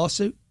that big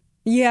lawsuit?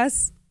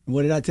 Yes.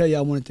 What did I tell you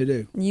I wanted to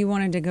do? You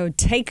wanted to go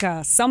take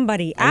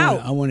somebody out.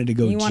 I wanted to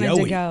go You wanted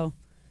Joey. to go.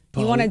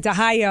 Polly. You wanted to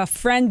hire a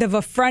friend of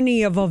a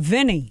friendie of a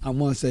Vinny. I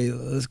want to say,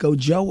 let's go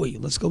Joey.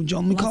 Let's go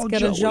Joey. Let's call get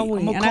Joey. a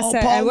Joey. I'm And call I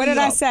said, Polly what did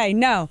I up. say?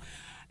 No.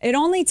 It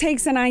only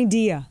takes an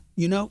idea.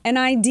 You know? An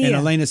idea. And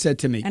Elena said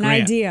to me, an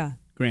idea.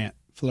 Grant,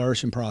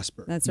 flourish and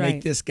prosper. That's Make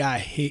right. this guy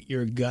hate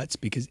your guts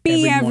because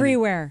Be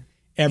everywhere.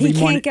 He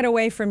can't get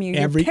away from you.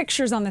 Your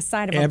picture's on the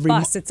side of a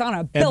bus. It's on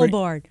a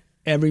billboard.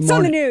 Every morning. It's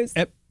on the news.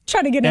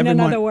 Try to get in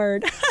another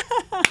word.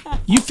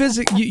 You just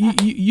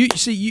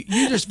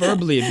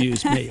verbally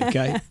abused me,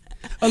 okay?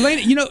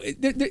 Elena, you know,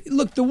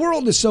 look, the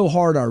world is so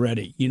hard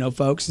already, you know,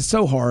 folks. It's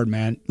so hard,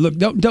 man. Look,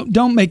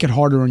 don't make it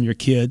harder on your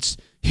kids.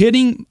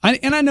 Hitting,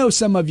 and I know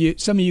some of you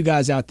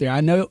guys out there, I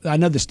know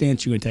the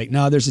stance you're going to take.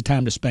 No, there's a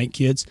time to spank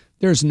kids.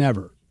 There's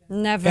never.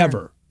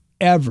 Ever.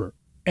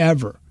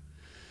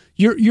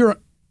 You're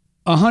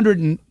 100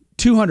 and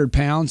 200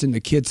 pounds and the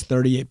kid's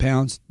 38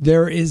 pounds.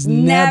 There is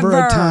never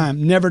a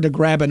time, never to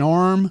grab an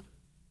arm,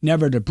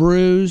 never to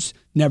bruise,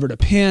 never to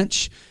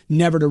pinch,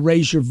 never to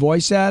raise your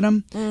voice at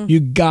them. You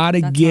got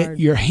to get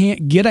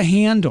get a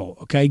handle,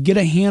 okay? Get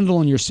a handle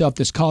on yourself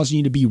that's causing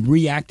you to be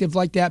reactive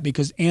like that,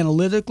 because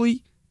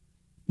analytically,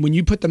 when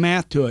you put the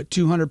math to it,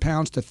 200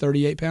 pounds to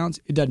 38 pounds,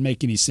 it doesn't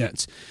make any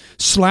sense.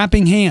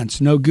 Slapping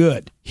hands, no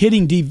good.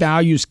 Hitting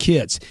devalues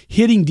kids.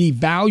 Hitting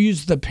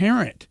devalues the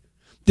parent.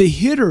 The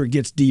hitter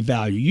gets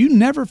devalued. You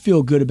never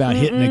feel good about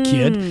hitting a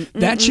kid.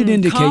 That should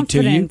indicate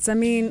Confidence. to you. I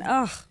mean,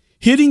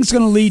 Hitting's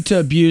going to lead to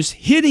abuse.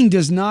 Hitting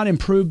does not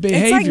improve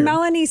behavior. It's like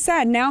Melanie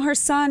said. Now her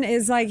son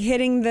is like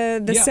hitting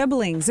the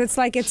siblings. It's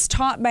like it's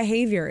taught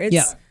behavior.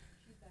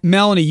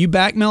 Melanie, you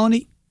back,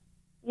 Melanie?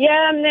 Yeah,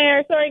 I'm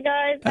there. Sorry,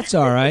 guys. That's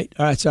all right.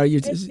 All right, sorry.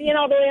 It's being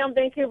all the way on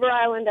Vancouver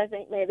Island, I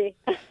think, maybe.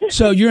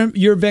 So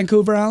you're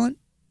Vancouver Island?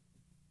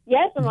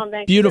 Yes, I'm on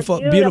Vancouver.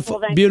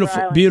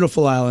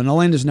 Beautiful island.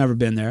 Elena's never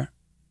been there.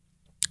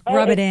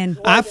 Rub it in.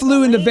 I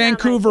flew into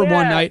Vancouver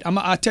one night.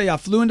 I tell you, I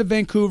flew into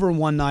Vancouver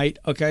one night.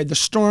 Okay, the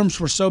storms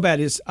were so bad.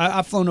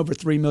 I've flown over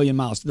 3 million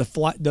miles.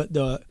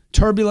 The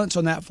turbulence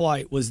on that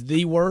flight was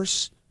the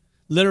worst.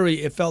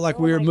 Literally, it felt like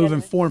we were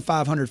moving 400 and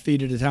 500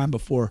 feet at a time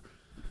before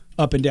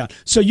up and down.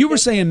 So you were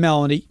saying,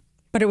 Melanie,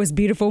 but it was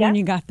beautiful when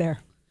you got there.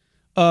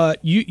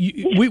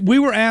 We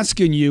were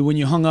asking you when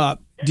you hung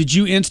up. Did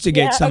you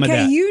instigate some of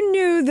that? Okay, you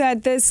knew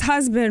that this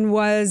husband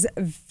was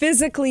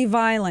physically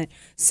violent.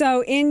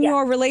 So in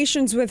your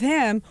relations with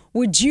him,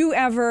 would you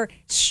ever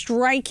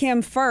strike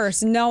him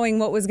first, knowing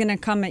what was going to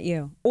come at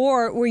you?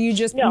 Or were you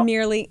just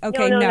merely,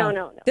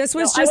 no. This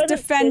was just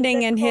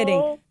defending and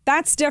hitting.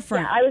 That's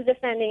different. Yeah, I was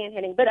defending and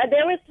hitting. But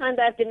there was times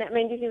I didn't, I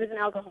mean, he was an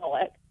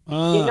alcoholic.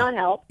 Did not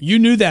help. You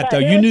knew that, though.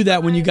 You knew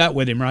that when you got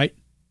with him, right?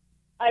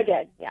 I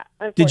did, yeah.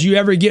 Did you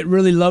ever get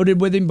really loaded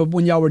with him, but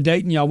when y'all were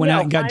dating, y'all went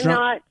out and got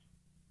drunk?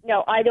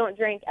 No, I don't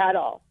drink at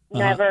all.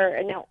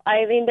 Never. No.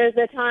 I mean, there's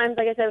the times,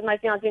 like I said, with my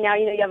fiance now,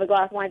 you have a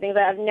glass of wine, things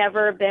like that. I've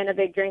never been a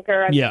big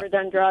drinker. I've never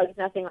done drugs,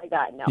 nothing like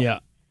that. No. Yeah.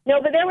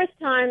 No, but there was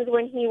times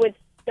when he would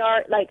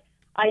start, like,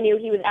 I knew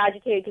he was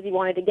agitated because he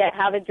wanted to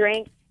have a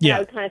drink. And I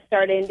would kind of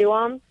start into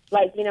him.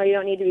 Like, you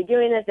don't need to be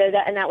doing this, or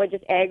that, and that would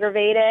just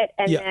aggravate it.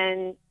 And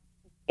then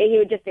he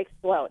would just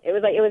explode. It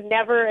was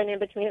never an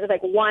in-between. It was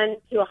like 1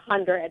 to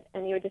 100,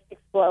 and he would just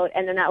explode.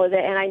 And then that was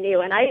it. And I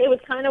knew. And it was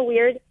kind of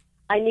weird.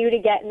 I knew to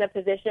get in the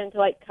position to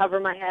like cover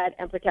my head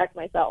and protect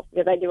myself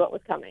because I knew what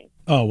was coming.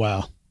 Oh,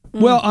 wow.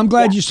 Well, I'm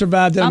glad you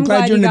survived that. I'm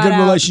glad you're in a good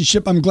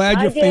relationship. I'm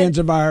glad you're fans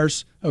of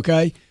ours.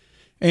 Okay.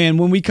 And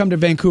when we come to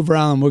Vancouver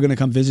Island, we're going to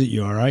come visit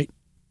you, all right?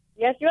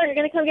 Yes, you are. You're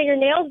going to come get your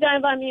nails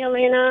done by me,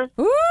 Elena.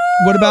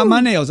 What about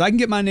my nails? I can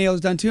get my nails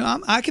done too.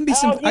 I can be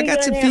some. I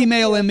got some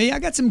female in me. I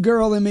got some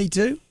girl in me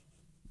too.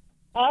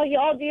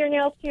 I'll do your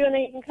nails too, and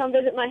then you can come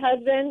visit my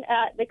husband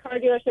at the car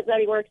dealership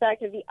that he works at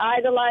because he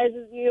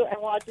idolizes you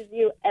and watches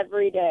you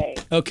every day.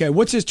 Okay,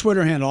 what's his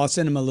Twitter handle? I'll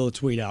send him a little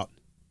tweet out.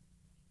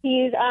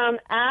 He's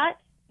at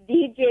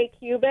DJ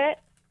Cubic.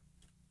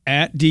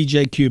 At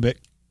DJ Cubic.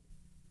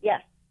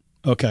 Yes.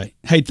 Okay.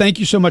 Hey, thank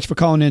you so much for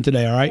calling in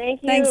today. All right.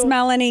 Thank you. Thanks,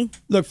 Melanie.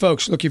 Look,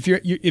 folks. Look, if you're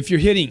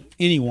hitting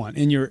anyone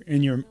in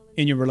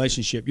your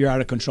relationship, you're out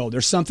of control.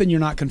 There's something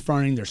you're not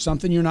confronting. There's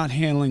something you're not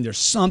handling. There's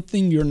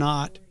something you're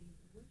not.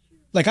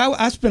 Like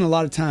I spent a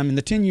lot of time in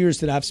the 10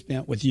 years that I've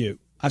spent with you.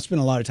 I've spent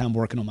a lot of time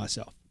working on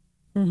myself,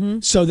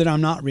 so that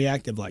I'm not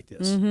reactive like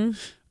this.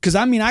 Because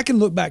I mean, I can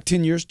look back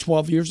 10 years,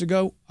 12 years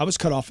ago. I was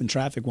cut off in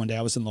traffic one day.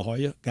 I was in La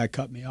Jolla. Guy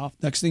cut me off.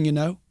 Next thing you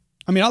know,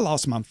 I mean, I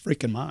lost my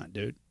freaking mind,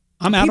 dude.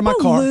 I'm out of my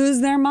car. People lose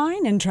their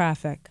mind in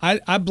traffic.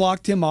 I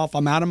blocked him off.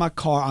 I'm out of my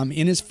car. I'm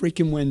in his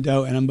freaking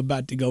window, and I'm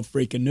about to go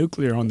freaking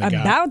nuclear on the guy.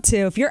 About to.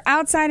 If you're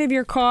outside of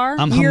your car,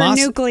 I'm you're Hamas.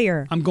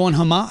 nuclear. I'm going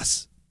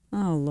Hamas.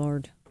 Oh,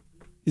 Lord.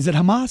 Is it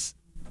Hamas?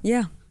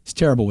 Yeah. It's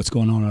terrible what's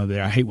going on over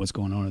there. I hate what's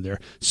going on over there.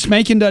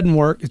 Spanking doesn't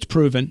work. It's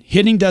proven.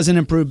 Hitting doesn't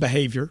improve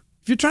behavior.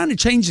 If you're trying to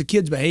change the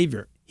kid's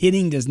behavior,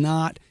 hitting does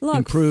not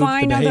improve the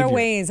behavior. Find other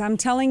ways. I'm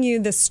telling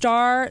you, the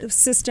STAR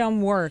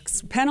system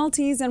works.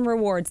 Penalties and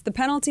rewards. The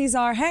penalties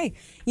are, hey,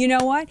 you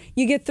know what?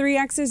 You get 3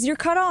 X's, you're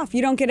cut off.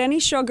 You don't get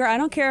any sugar. I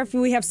don't care if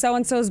we have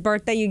so-and-so's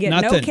birthday. You get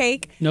no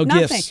cake. No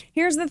nothing. Gifts.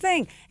 Here's the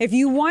thing. If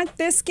you want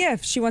this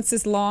gift, she wants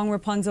this long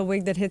Rapunzel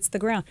wig that hits the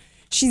ground.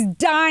 She's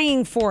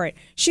dying for it.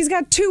 She's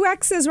got 2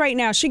 X's right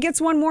now. She gets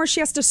one more.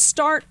 She has to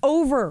start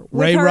over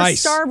with her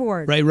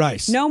starboard. Ray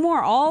Rice. No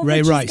more. All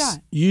Ray that Rice. she's got.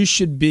 You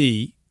should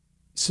be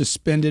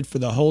suspended for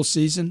the whole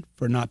season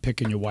for not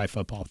picking your wife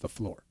up off the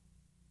floor.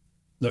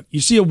 Look, you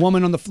see a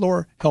woman on the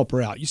floor, help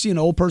her out. You see an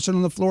old person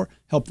on the floor,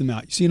 help them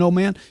out. You see an old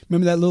man?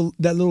 Remember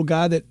that little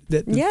guy that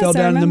fell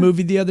down in the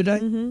movie the other day?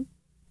 Mm-hmm.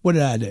 What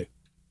did I do?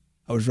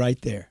 I was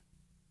right there,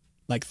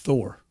 like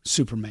Thor,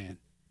 Superman,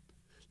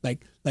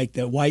 like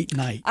the White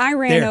Knight. I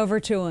ran over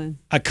to him.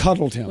 I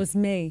cuddled him. It was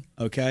me.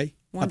 Okay,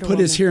 Wonder I put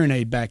his Woman. hearing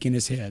aid back in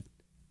his head.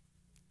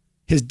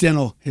 His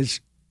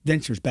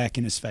denture's back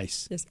in his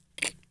face.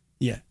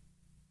 Yeah.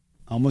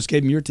 Almost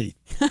gave him your teeth.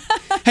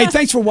 Hey,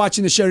 thanks for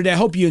watching the show today. I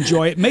hope you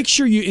enjoy it. Make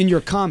sure in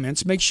your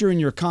comments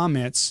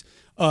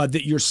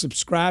that you're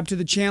subscribed to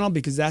the channel,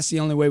 because that's the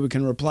only way we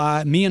can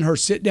reply. Me and her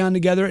sit down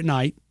together at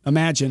night.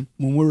 Imagine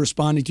when we're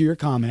responding to your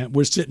comment,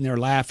 we're sitting there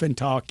laughing,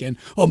 talking.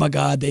 Oh my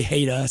God, they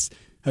hate us.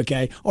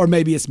 Okay. Or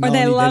maybe it's Melanie.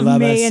 Or they love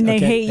me us. and they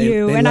hate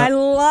you. And I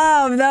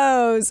love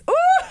those.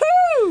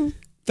 Woohoo!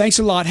 Thanks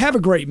a lot. Have a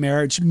great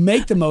marriage.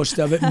 Make the most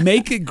of it.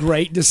 Make it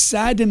great.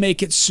 Decide to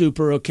make it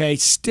super, okay?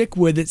 Stick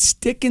with it.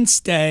 Stick and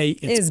stay.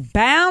 It's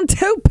bound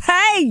to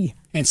pay.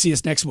 And see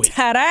us next week.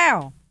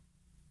 Ta-da!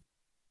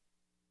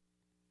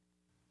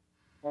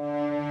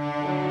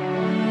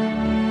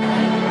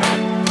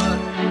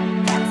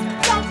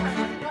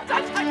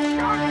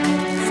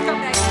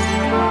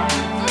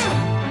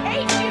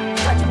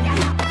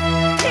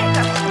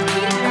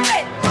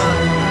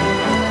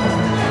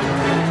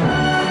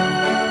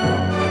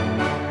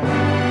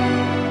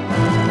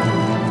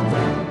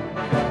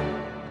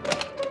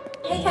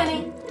 Hey,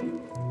 Kenny.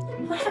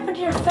 What happened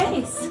to your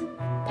face?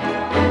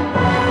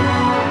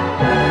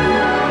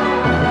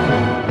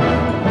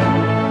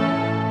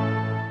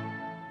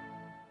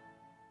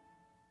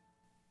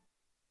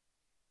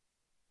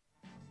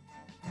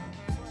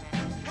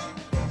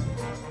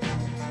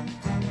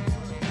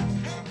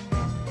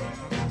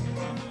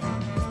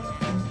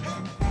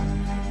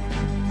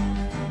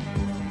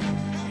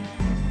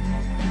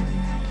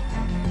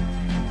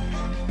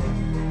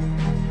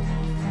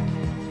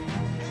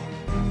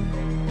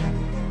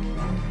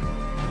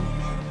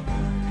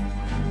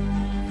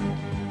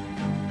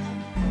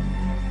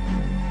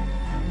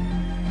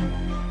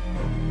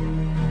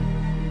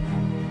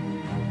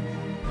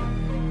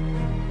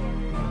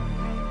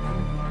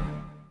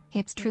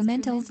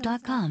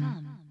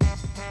 Hipstrumentals.com